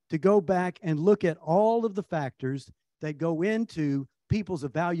to go back and look at all of the factors that go into people's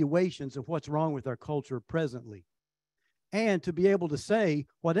evaluations of what's wrong with our culture presently. And to be able to say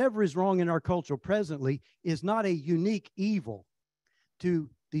whatever is wrong in our culture presently is not a unique evil to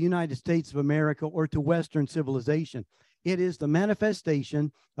the United States of America or to Western civilization. It is the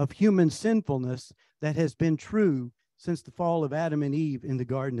manifestation of human sinfulness that has been true since the fall of Adam and Eve in the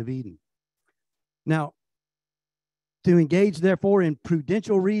Garden of Eden. Now, to engage, therefore, in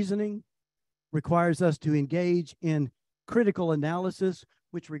prudential reasoning requires us to engage in critical analysis,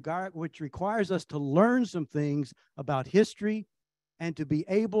 which requires us to learn some things about history and to be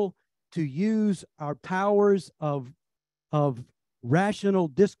able to use our powers of rational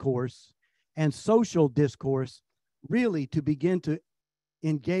discourse and social discourse really to begin to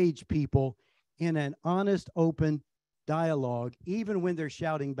engage people in an honest, open dialogue, even when they're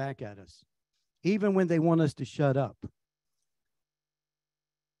shouting back at us, even when they want us to shut up.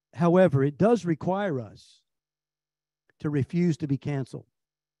 However, it does require us to refuse to be canceled.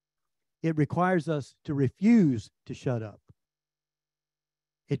 It requires us to refuse to shut up.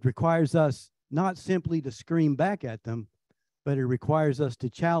 It requires us not simply to scream back at them, but it requires us to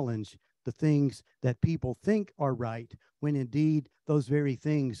challenge the things that people think are right, when indeed those very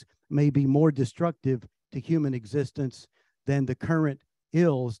things may be more destructive to human existence than the current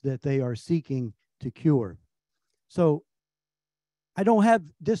ills that they are seeking to cure. So I don't have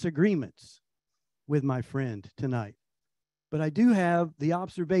disagreements with my friend tonight, but I do have the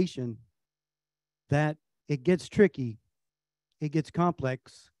observation that it gets tricky, it gets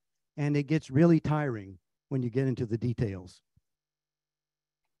complex, and it gets really tiring when you get into the details.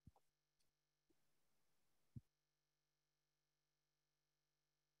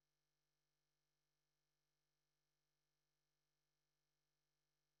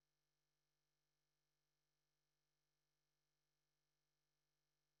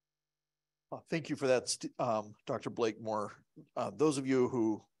 Thank you for that, Dr. Blakemore. Those of you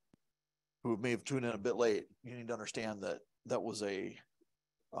who may have tuned in a bit late, you need to understand that that was a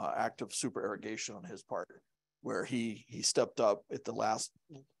act of supererogation on his part, where he stepped up at the last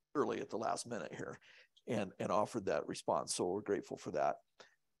minute here and offered that response. So we're grateful for that.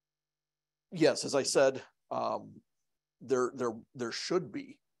 Yes, as I said, there should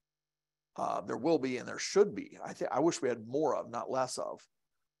be, there will be, and there should be. I wish we had more of, not less of,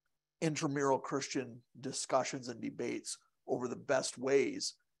 intramural Christian discussions and debates over the best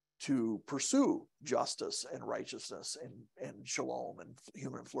ways to pursue justice and righteousness and shalom and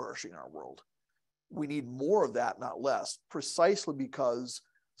human flourishing in our world. We need more of that, not less, precisely because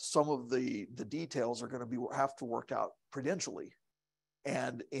some of the details are going to have to work out prudentially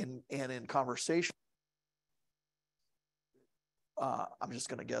and in conversation. I'm just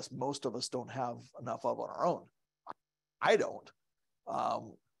going to guess most of us don't have enough of on our own. I don't.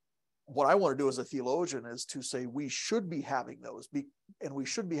 What I want to do as a theologian is to say we should be having those, and we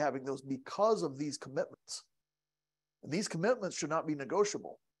should be having those because of these commitments. And these commitments should not be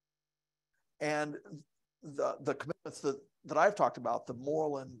negotiable. And the commitments that I've talked about, the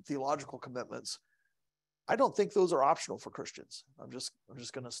moral and theological commitments, I don't think those are optional for Christians. I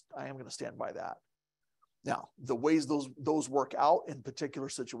am gonna stand by that. Now, the ways those work out in particular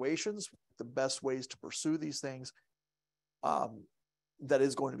situations, the best ways to pursue these things, that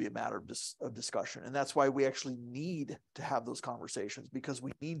is going to be a matter of discussion. And that's why we actually need to have those conversations, because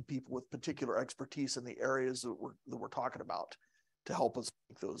we need people with particular expertise in the areas that we're talking about to help us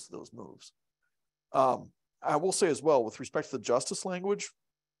make those moves. I will say as well, with respect to the justice language,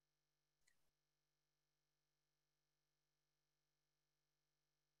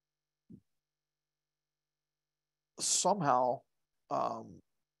 somehow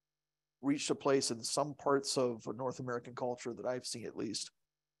reached a place in some parts of North American culture that I've seen, at least,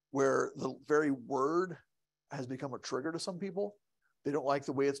 where the very word has become a trigger to some people. They don't like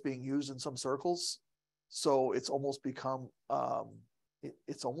the way it's being used in some circles, so it's almost become a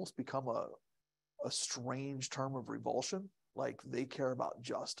strange term of revulsion. Like, they care about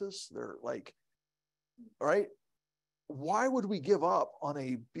justice. They're like, all right, why would we give up on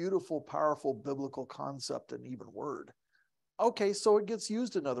a beautiful, powerful biblical concept and even word? Okay, so it gets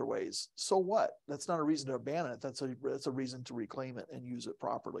used in other ways. So what? That's not a reason to abandon it. That's a reason to reclaim it and use it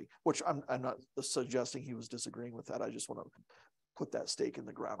properly, which I'm not suggesting he was disagreeing with that. I just want to put that stake in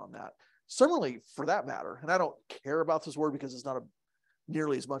the ground on that. Similarly, for that matter, and I don't care about this word because it's not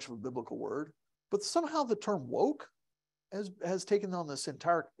nearly as much of a biblical word, but somehow the term woke has taken on this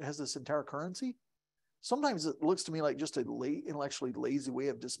entire currency. Sometimes it looks to me like just a intellectually lazy way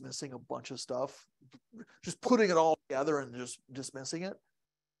of dismissing a bunch of stuff, just putting it all together and just dismissing it.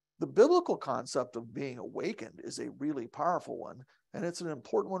 The biblical concept of being awakened is a really powerful one, and it's an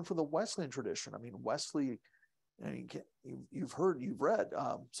important one for the Wesleyan tradition. I mean, Wesley, you've read,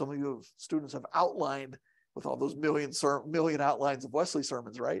 some of you students have outlined with all those million outlines of Wesley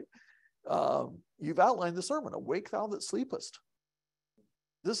sermons, right? You've outlined the sermon, "Awake thou that sleepest."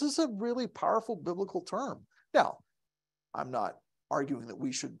 This is a really powerful biblical term. Now, I'm not arguing that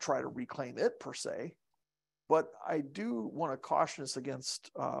we should try to reclaim it per se, but I do want to caution us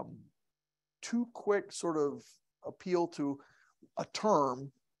against too quick sort of appeal to a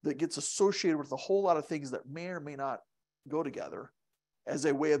term that gets associated with a whole lot of things that may or may not go together as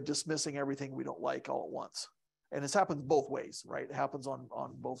a way of dismissing everything we don't like all at once. And this happens both ways, right? It happens on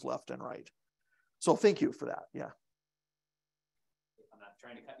both left and right. So thank you for that. Yeah.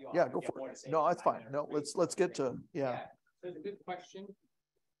 Trying to cut you off. Yeah, go for it. No, that's fine. No, let's get to, yeah. There's a good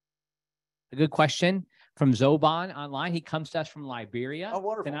question from Zoban online. He comes to us from Liberia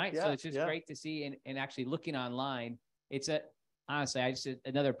tonight. Yeah, so it's just great to see, and actually looking online, it's honestly,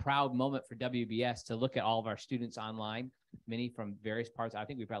 another proud moment for WBS to look at all of our students online, many from various parts. I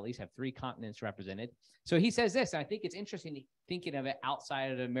think we probably at least have 3 continents represented. So he says this, and I think it's interesting thinking of it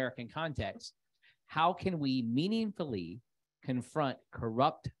outside of the American context. How can we meaningfully confront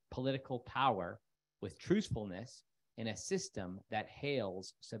corrupt political power with truthfulness in a system that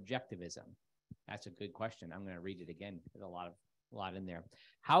hails subjectivism? That's a good question. I'm going to read it again. There's a lot in there.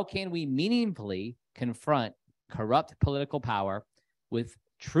 How can we meaningfully confront corrupt political power with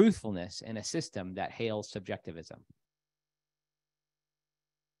truthfulness in a system that hails subjectivism?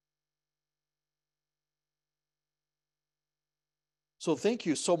 So thank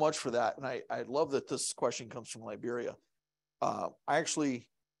you so much for that. And I love that this question comes from Liberia. I actually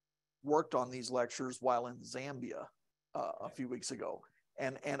worked on these lectures while in Zambia a few weeks ago,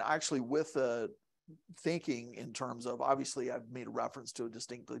 and actually with thinking in terms of, obviously I've made a reference to a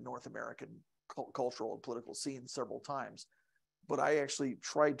distinctly North American cultural and political scene several times, but I actually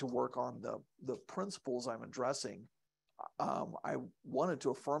tried to work on the principles I'm addressing. I wanted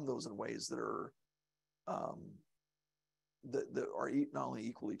to affirm those in ways that are not only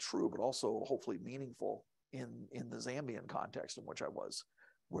equally true, but also hopefully meaningful in the Zambian context in which I was,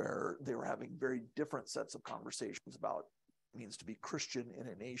 where they were having very different sets of conversations about what it means to be Christian in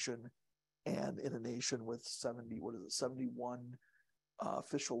a nation, and in a nation with 71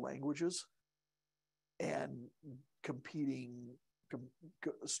 official languages, and competing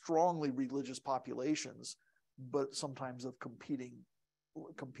strongly religious populations, but sometimes of competing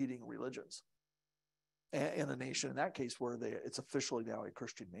religions, in a nation, in that case, where it's officially now a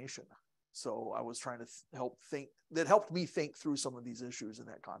Christian nation. So I was trying to helped me think through some of these issues in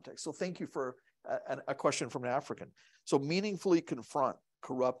that context. So thank you for a question from an African. So meaningfully confront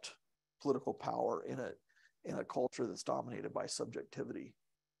corrupt political power in a culture that's dominated by subjectivity.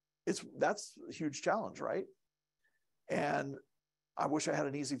 That's a huge challenge, right? And I wish I had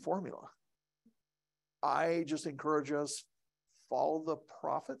an easy formula. I just encourage us, follow the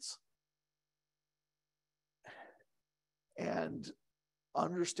prophets. and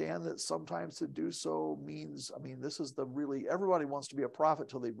understand that sometimes to do so means, I mean, this is the really, everybody wants to be a prophet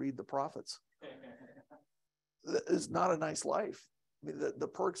till they read the prophets. It's not a nice life. I mean, the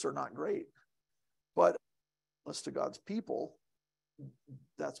perks are not great, but as to God's people,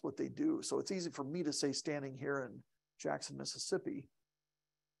 that's what they do. So it's easy for me to say standing here in Jackson, Mississippi,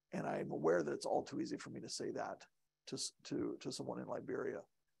 and I'm aware that it's all too easy for me to say that to someone in Liberia.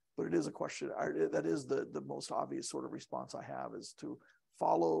 But it is a question. That is the most obvious sort of response I have, is to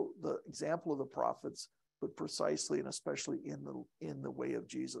follow the example of the prophets, but precisely and especially in the way of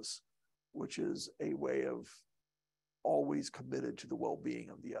Jesus, which is a way of always committed to the well-being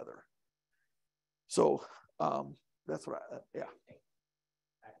of the other. So that's what yeah.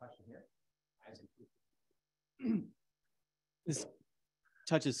 That question here. This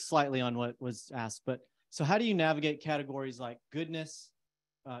touches slightly on what was asked, but so how do you navigate categories like goodness,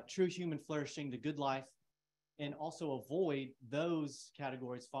 true human flourishing, the good life, and also avoid those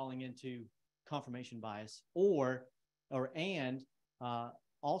categories falling into confirmation bias, and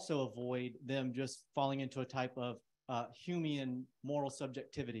also avoid them just falling into a type of Humean moral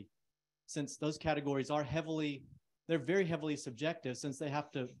subjectivity, since those categories are they're very heavily subjective, since they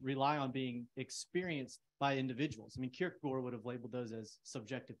have to rely on being experienced by individuals. I mean, Kierkegaard would have labeled those as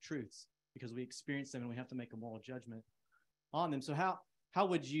subjective truths because we experience them and we have to make a moral judgment on them. So how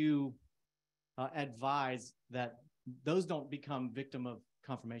would you advise that those don't become victim of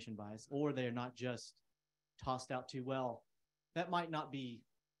confirmation bias, or they're not just tossed out to, well, that might not be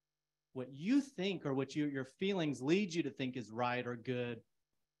what you think or what your feelings lead you to think is right or good,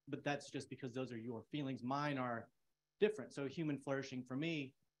 but that's just because those are your feelings. Mine are different. So human flourishing for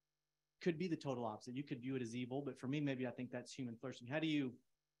me could be the total opposite. You could view it as evil, but for me, maybe I think that's human flourishing. How do you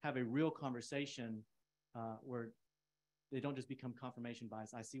have a real conversation where they don't just become confirmation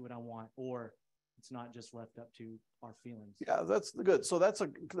bias? I see what I want, or it's not just left up to our feelings. Yeah, that's good. So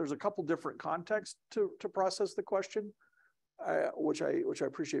there's a couple different contexts to process the question, which I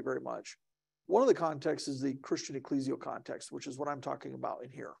appreciate very much. One of the contexts is the Christian ecclesial context, which is what I'm talking about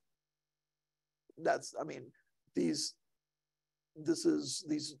in here. That's, I mean, the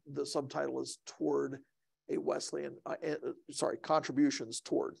subtitle is toward a Wesleyan, contributions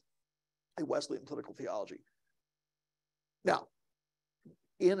toward a Wesleyan political theology. Now,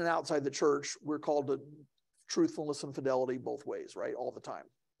 in and outside the church, we're called to truthfulness and fidelity both ways, right? All the time.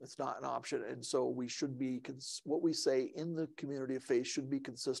 It's not an option. And so we should be, what we say in the community of faith should be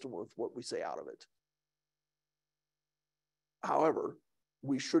consistent with what we say out of it. However,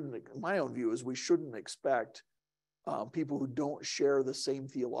 we shouldn't, my own view is we shouldn't expect people who don't share the same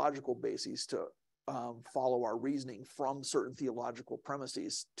theological bases to follow our reasoning from certain theological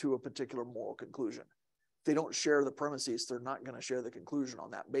premises to a particular moral conclusion. If they don't share the premises, they're not going to share the conclusion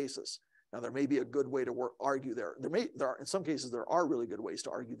on that basis. Now, there may be a good way to argue there. There are, in some cases, there are really good ways to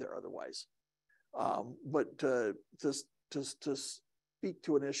argue there otherwise. But to speak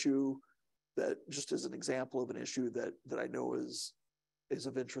to an issue that just as an example of an issue that I know is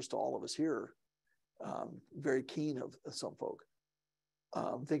of interest to all of us here, very keen of some folk.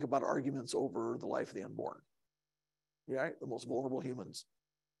 Think about arguments over the life of the unborn, right? The most vulnerable humans.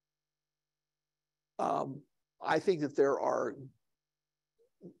 I think that there are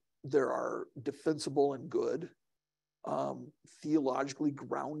defensible and good, theologically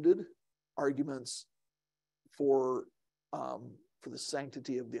grounded arguments for the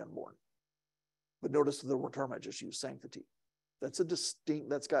sanctity of the unborn. But notice the term I just used, sanctity. It's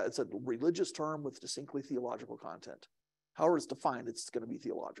a religious term with distinctly theological content. However it's defined, it's going to be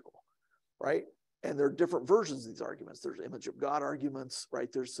theological, right? And there are different versions of these arguments. There's image of God arguments,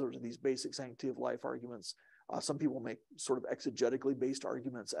 right? There's sort of these basic sanctity of life arguments. Some people make sort of exegetically based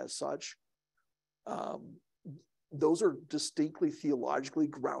arguments as such. Those are distinctly theologically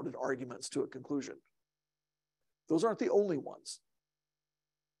grounded arguments to a conclusion. Those aren't the only ones.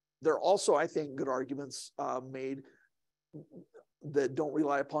 There are also, I think, good arguments made that don't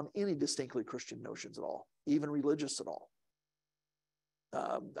rely upon any distinctly Christian notions at all, even religious at all.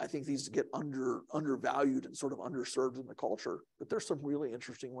 I think these get undervalued and sort of underserved in the culture, but there's some really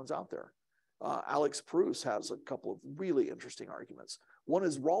interesting ones out there. Alex Pruss has a couple of really interesting arguments. One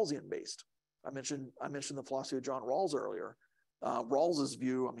is Rawlsian based. I mentioned the philosophy of John Rawls earlier. Rawls's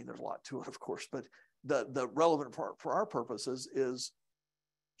view, I mean, there's a lot to it, of course, but the relevant part for our purposes is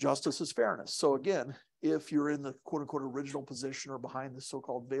justice is fairness. So again, if you're in the quote unquote original position or behind the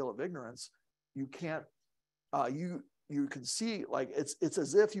so-called veil of ignorance, you can't, you can see, like, it's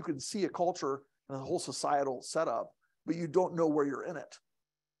as if you can see a culture and a whole societal setup, but you don't know where you're in it.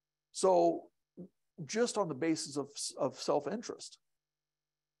 So just on the basis of self-interest,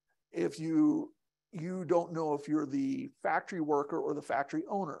 if you you don't know if you're the factory worker or the factory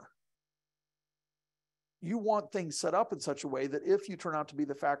owner. You want things set up in such a way that if you turn out to be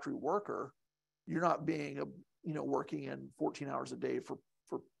the factory worker, you're not being working in 14 hours a day for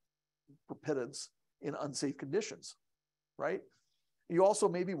pittance in unsafe conditions, right? You also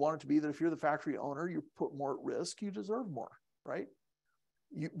maybe want it to be that if you're the factory owner, you put more at risk, you deserve more, right?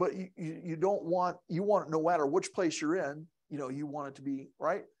 But you don't want, you want no matter which place you're in, you want it to be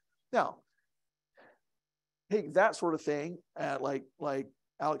right. Now, take that sort of thing at like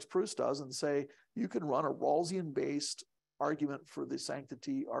Alex Proust does and say, you can run a Rawlsian-based argument for the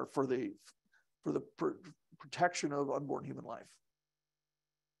sanctity or for the protection of unborn human life.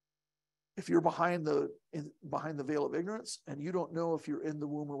 If you're behind the veil of ignorance and you don't know if you're in the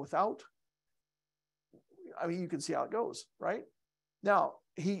womb or without, I mean, you can see how it goes, right? Now,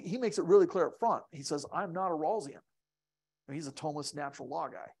 he makes it really clear up front. He says, I'm not a Rawlsian. I mean, he's a Thomas natural law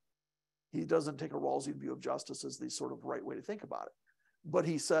guy. He doesn't take a Rawlsian view of justice as the sort of right way to think about it. But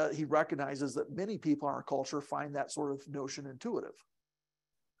he said he recognizes that many people in our culture find that sort of notion intuitive.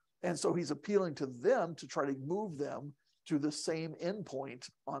 And so he's appealing to them to try to move them to the same endpoint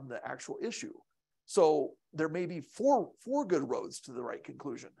on the actual issue. So there may be four good roads to the right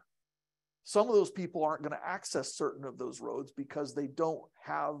conclusion. Some of those people aren't going to access certain of those roads because they don't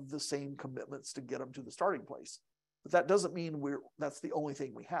have the same commitments to get them to the starting place. But that doesn't mean that's the only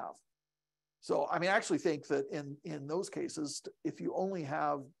thing we have. So, I mean, I actually think that in those cases, if you only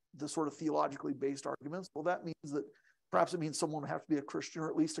have the sort of theologically based arguments, well, that means that perhaps it means someone would have to be a Christian or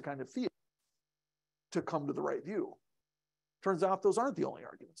at least a kind of theist to come to the right view. Turns out those aren't the only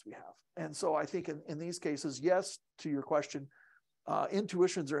arguments we have. And so I think in these cases, yes, to your question,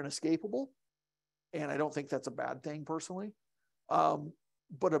 intuitions are inescapable. And I don't think that's a bad thing personally.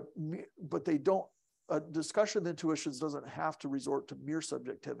 But they don't, a discussion of intuitions doesn't have to resort to mere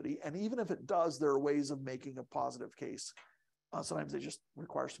subjectivity. And even if it does, there are ways of making a positive case. Sometimes it just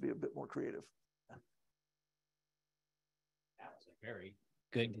requires to be a bit more creative. That was a very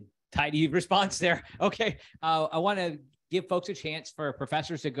good, tidy response there. Okay. I want to give folks a chance for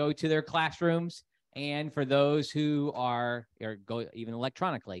professors to go to their classrooms and for those who are go even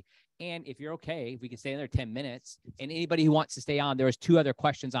electronically. And if you're okay, if we can stay in there 10 minutes, and anybody who wants to stay on, there was 2 other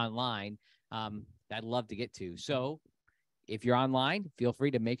questions online I'd love to get to. So if you're online, feel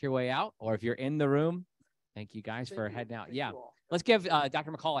free to make your way out, or if you're in the room, thank you guys for heading out. Yeah. Let's give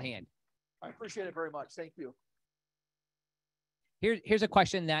Dr. McCall a hand. I appreciate it very much. Thank you. Here's a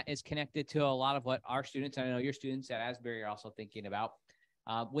question that is connected to a lot of what our students, and I know your students at Asbury are also thinking about.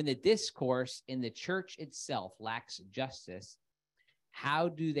 When the discourse in the church itself lacks justice, how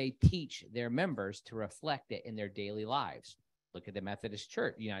do they teach their members to reflect it in their daily lives? Look at the Methodist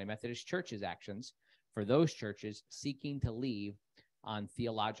Church, United Methodist Church's actions for those churches seeking to leave on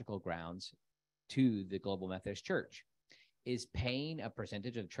theological grounds to the Global Methodist Church. Is paying a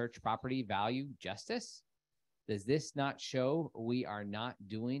percentage of church property value justice? Does this not show we are not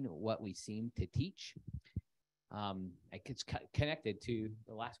doing what we seem to teach? It's connected to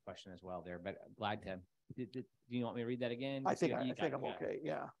the last question as well there, but I'm glad to. Do you want me to read that again? I think I'm okay.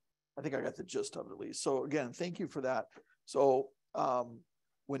 Yeah, I think I got the gist of it at least. So again, thank you for that. So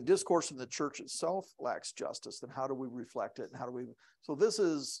when discourse in the church itself lacks justice, then how do we reflect it? And how do we? So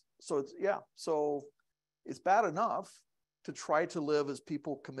it's bad enough to try to live as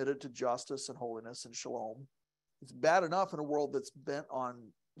people committed to justice and holiness and shalom. It's bad enough in a world that's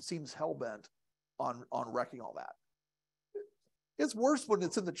seems hell-bent on wrecking all that. It's worse when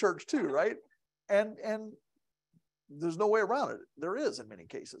it's in the church too, right? And there's no way around it. There is in many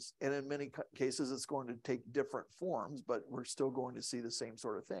cases. And in many cases, it's going to take different forms, but we're still going to see the same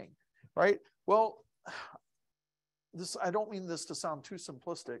sort of thing, right? Well, I don't mean this to sound too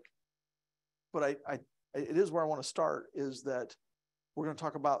simplistic, but it is where I want to start, is that we're going to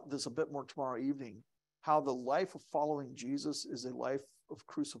talk about this a bit more tomorrow evening, how the life of following Jesus is a life of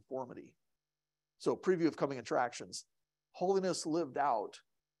cruciformity. So preview of coming attractions. Holiness lived out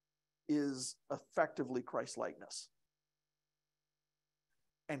is effectively Christ-likeness.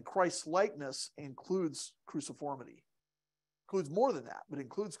 And Christ-likeness includes cruciformity. Includes more than that, but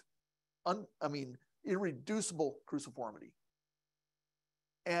includes, irreducible cruciformity.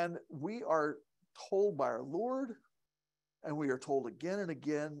 And we are told by our Lord, and we are told again and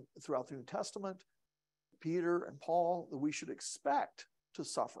again throughout the New Testament, Peter and Paul, that we should expect to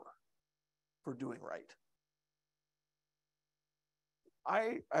suffer for doing right.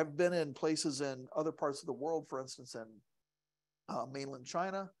 I've been in places in other parts of the world, for instance, in mainland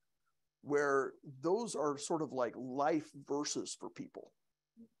China, where those are sort of like life verses for people.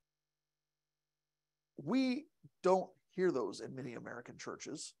 We don't hear those in many American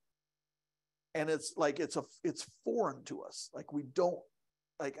churches. And it's like, it's foreign to us. Like, we don't,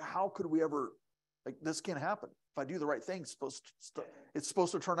 like, how could we ever, like, this can't happen. If I do the right thing, it's supposed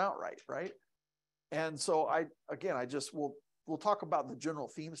to turn out right. Right. And so we'll talk about the general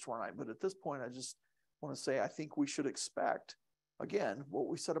themes tomorrow night, but at this point, I just want to say, I think we should expect, again, what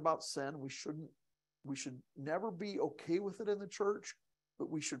we said about sin. We should never be okay with it in the church, but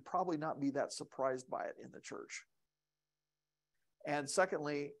we should probably not be that surprised by it in the church. And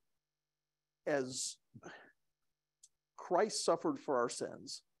secondly, as Christ suffered for our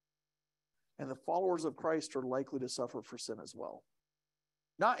sins, and the followers of Christ are likely to suffer for sin as well.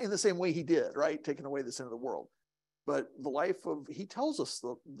 Not in the same way he did, right? Taking away the sin of the world. But he tells us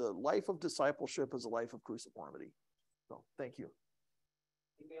the life of discipleship is a life of cruciformity. So thank you.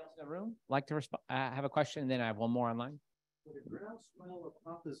 Anybody else in the room like to have a question? And then I have one more online.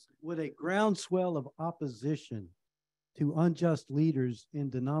 Would a groundswell of opposition to unjust leaders in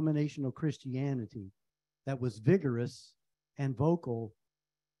denominational Christianity that was vigorous and vocal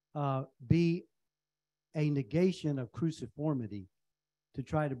be a negation of cruciformity to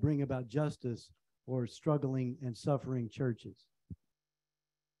try to bring about justice for struggling and suffering churches?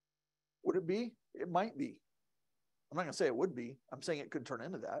 Would it be? It might be. I'm not going to say it would be. I'm saying it could turn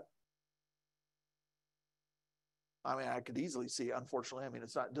into that. I mean, I could easily see, unfortunately, I mean,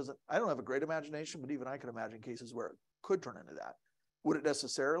 I don't have a great imagination, but even I could imagine cases where it could turn into that. Would it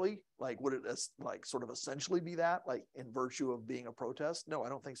necessarily, would it sort of essentially be that, like in virtue of being a protest? No, I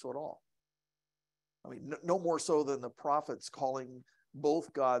don't think so at all. I mean, no more so than the prophets calling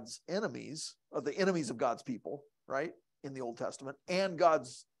both God's enemies, the enemies of God's people, right, in the Old Testament, and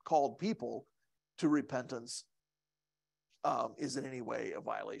God's called people to repentance is in any way a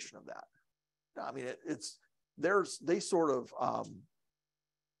violation of that. I mean, they sort of,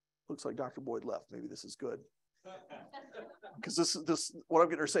 looks like Dr. Boyd left. Maybe this is good. Because this what I'm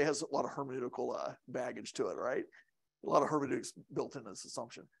going to say has a lot of hermeneutical baggage to it, right? A lot of hermeneutics built into this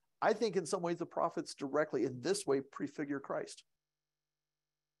assumption. I think in some ways the prophets directly in this way prefigure Christ.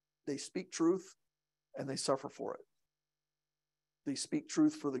 They speak truth and they suffer for it. They speak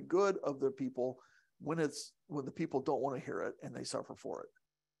truth for the good of their people when the people don't want to hear it, and they suffer for it.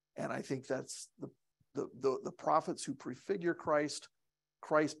 And I think that's the prophets who prefigure Christ.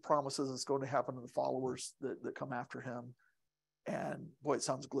 Christ promises it's going to happen to the followers that come after him. And boy, it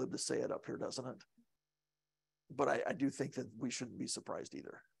sounds glib to say it up here, doesn't it? But I do think that we shouldn't be surprised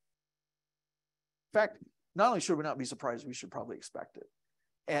either. In fact, not only should we not be surprised, we should probably expect it.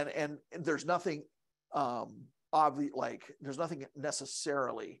 And there's nothing obvious, like there's nothing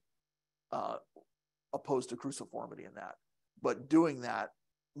necessarily opposed to cruciformity in that. But doing that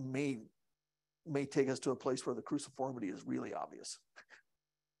may take us to a place where the cruciformity is really obvious.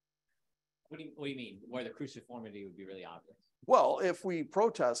 What do you mean? Where the cruciformity would be really obvious? Well, if we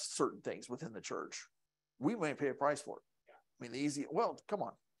protest certain things within the church, we may pay a price for it. Yeah. I mean, come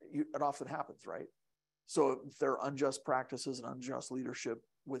on. It often happens, right? So if there are unjust practices and unjust leadership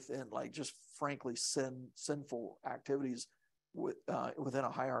within, like, just frankly sinful activities within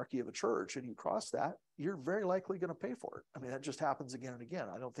a hierarchy of a church, and you cross that, you're very likely going to pay for it. I mean, that just happens again and again.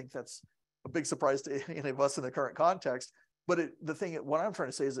 I don't think that's a big surprise to any of us in the current context. But what I'm trying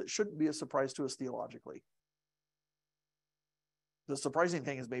to say is it shouldn't be a surprise to us theologically. The surprising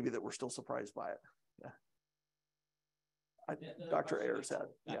thing is maybe that we're still surprised by it. Yeah. Dr. Ayers said,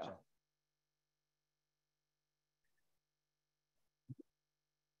 gotcha. Yeah.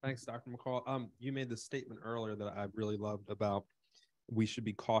 Thanks, Dr. McCall. You made this statement earlier that I really loved about we should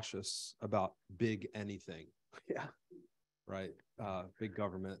be cautious about big anything. Yeah. Right. Big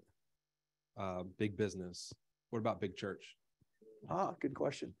government, big business. What about big church? Good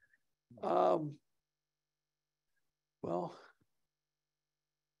question. Well,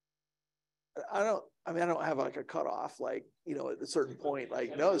 I don't have like a cutoff, like, at a certain point,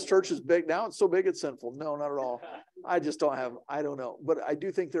 like, no, this church is big. Now it's so big, it's sinful. No, not at all. I don't know. But I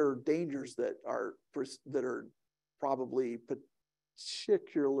do think there are dangers that are probably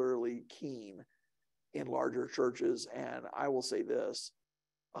particularly keen in larger churches. And I will say this,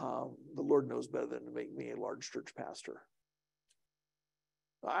 the Lord knows better than to make me a large church pastor.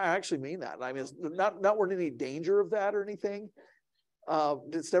 I actually mean that. I mean, it's not we're in any danger of that or anything.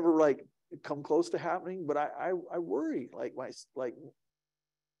 It's never like come close to happening, but I worry, I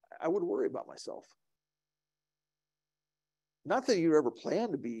would worry about myself. Not that you ever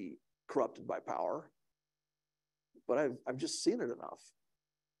plan to be corrupted by power, but I've just seen it enough.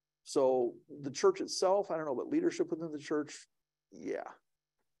 So the church itself, I don't know, but leadership within the church, yeah.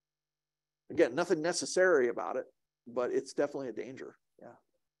 Again, nothing necessary about it, but it's definitely a danger. Yeah.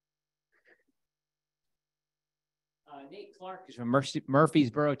 Nate Clark is from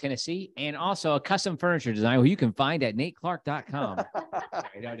Murfreesboro, Tennessee, and also a custom furniture designer who you can find at nateclark.com.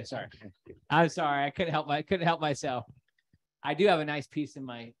 Sorry. I'm sorry. I couldn't help myself. I do have a nice piece in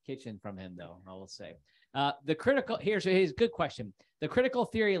my kitchen from him, though, I will say. Here's a good question. The critical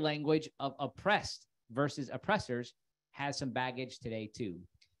theory language of oppressed versus oppressors has some baggage today, too.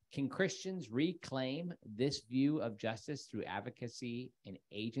 Can Christians reclaim this view of justice through advocacy and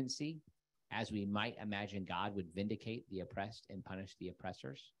agency, as we might imagine God would vindicate the oppressed and punish the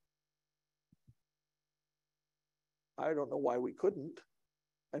oppressors? I don't know why we couldn't.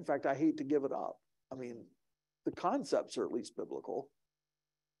 In fact, I hate to give it up. I mean, the concepts are at least biblical.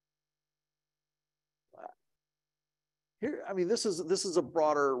 Here, I mean, this is a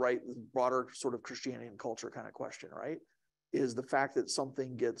broader sort of Christianity and culture kind of question, right? Is the fact that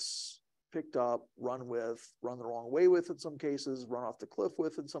something gets picked up, run the wrong way with in some cases, run off the cliff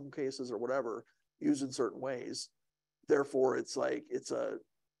with in some cases, or whatever, used in certain ways. Therefore, it's like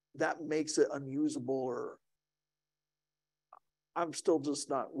that makes it unusable, or I'm still just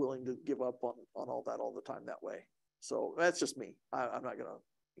not willing to give up on all that all the time that way. So that's just me. I'm not gonna,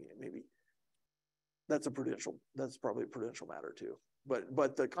 maybe that's probably a prudential matter too.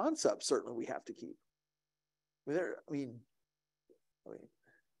 But the concept certainly we have to keep. I mean,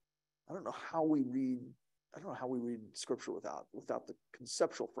 I don't know how we read scripture without the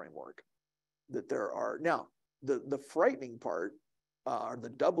conceptual framework that there are. Now, the frightening part, or the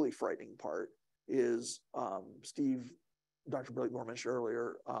doubly frightening part, is Dr. Blakemore mentioned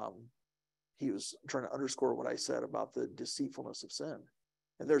earlier, he was trying to underscore what I said about the deceitfulness of sin.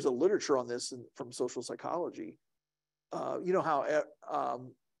 And there's a literature on this from social psychology. You know how,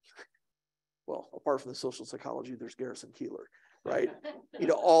 well, apart from the social psychology, there's Garrison Keillor, right?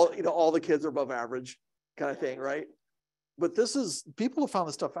 all the kids are above average kind of thing, right? But people have found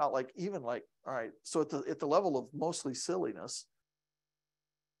this stuff out, all right, so at the level of mostly silliness,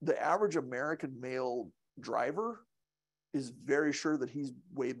 the average American male driver is very sure that he's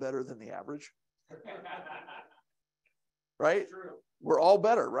way better than the average. Right? We're all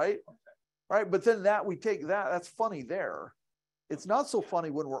better, right? Right. But then we take that's funny there. It's not so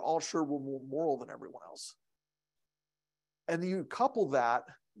funny when we're all sure we're more moral than everyone else. And you couple that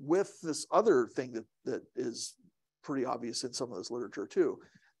with this other thing that is pretty obvious in some of this literature too.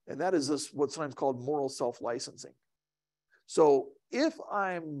 And that is what's sometimes called moral self-licensing. So if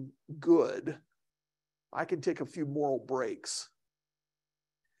I'm good, I can take a few moral breaks.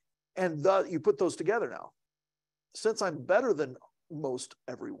 And you put those together now. Since I'm better than most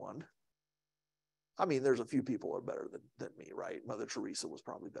everyone, I mean, there's a few people who are better than me, right? Mother Teresa was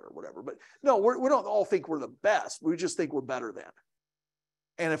probably better, whatever. But no, we don't all think we're the best. We just think we're better than.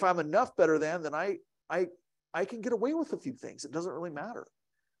 And if I'm enough better than, then I can get away with a few things. It doesn't really matter.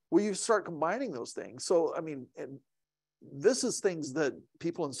 Well, you start combining those things. So, I mean, and this is things that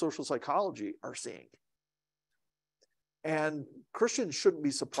people in social psychology are seeing. And Christians shouldn't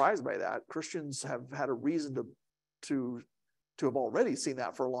be surprised by that. Christians have had a reason to have already seen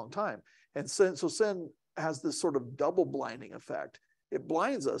that for a long time. And so sin has this sort of double blinding effect. It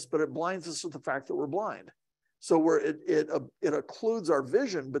blinds us, but it blinds us with the fact that we're blind. So it occludes our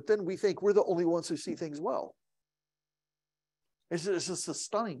vision, but then we think we're the only ones who see things well. It's just a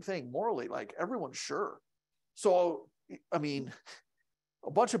stunning thing morally, like everyone's sure. So, I mean,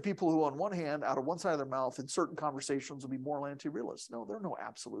 a bunch of people who on one hand, out of one side of their mouth in certain conversations will be moral anti-realists. No, there are no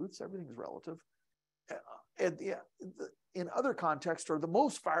absolutes. Everything's relative. And in other contexts are the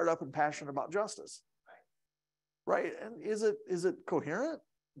most fired up and passionate about justice. Right? And is it coherent?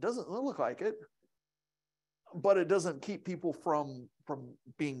 It doesn't look like it. But it doesn't keep people from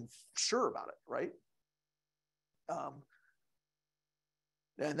being sure about it, right?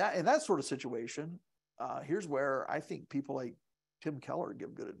 And that sort of situation, here's where I think people like Tim Keller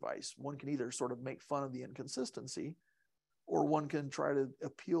give good advice. One can either sort of make fun of the inconsistency, or one can try to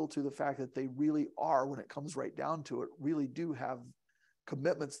appeal to the fact that they really are, when it comes right down to it, really do have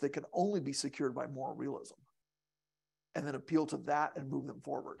commitments that can only be secured by moral realism. And then appeal to that and move them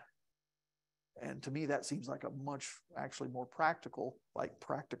forward. And to me, that seems like a much actually more practical, like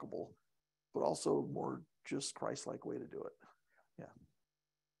practicable, but also more just Christ-like way to do it. Yeah.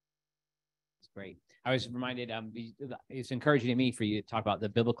 That's great. I was reminded, it's encouraging to me for you to talk about the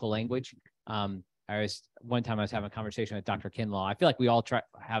biblical language. One time I was having a conversation with Dr. Kinlaw. I feel like we all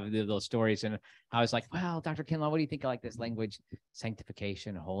have those stories. And I was like, well, Dr. Kinlaw, what do you think of like this language,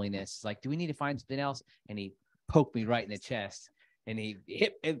 sanctification, holiness? It's like, do we need to find something else? And he poked me right in the chest. And he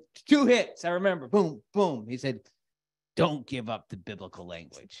hit 2 hits. I remember, boom, boom. He said, don't give up the biblical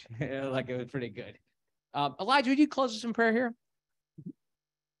language. Like it was pretty good. Elijah, would you close us in prayer here?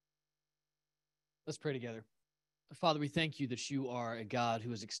 Let's pray together. Father, we thank you that you are a God who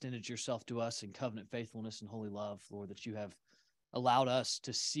has extended yourself to us in covenant faithfulness and holy love, Lord, that you have allowed us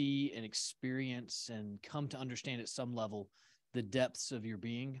to see and experience and come to understand at some level the depths of your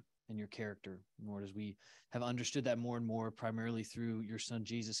being and your character. Lord, as we have understood that more and more, primarily through your son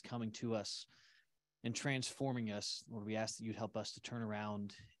Jesus coming to us and transforming us, Lord, we ask that you'd help us to turn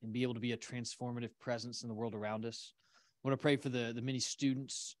around and be able to be a transformative presence in the world around us. I want to pray for the many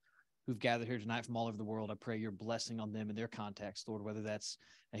students who've gathered here tonight from all over the world. I pray your blessing on them in their context, Lord, whether that's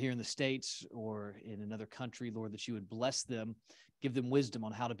here in the States or in another country, Lord, that you would bless them, give them wisdom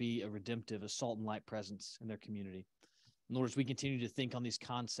on how to be a redemptive, a salt and light presence in their community. And Lord, as we continue to think on these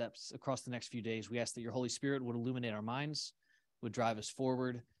concepts across the next few days, we ask that your Holy Spirit would illuminate our minds, would drive us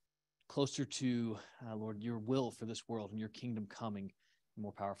forward, closer to, Lord, your will for this world and your kingdom coming in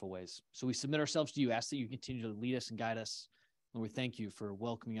more powerful ways. So we submit ourselves to you, ask that you continue to lead us and guide us. And we thank you for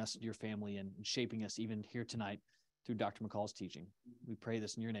welcoming us into your family and shaping us even here tonight through Dr. McCall's teaching. We pray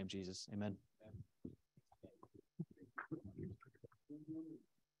this in your name, Jesus. Amen.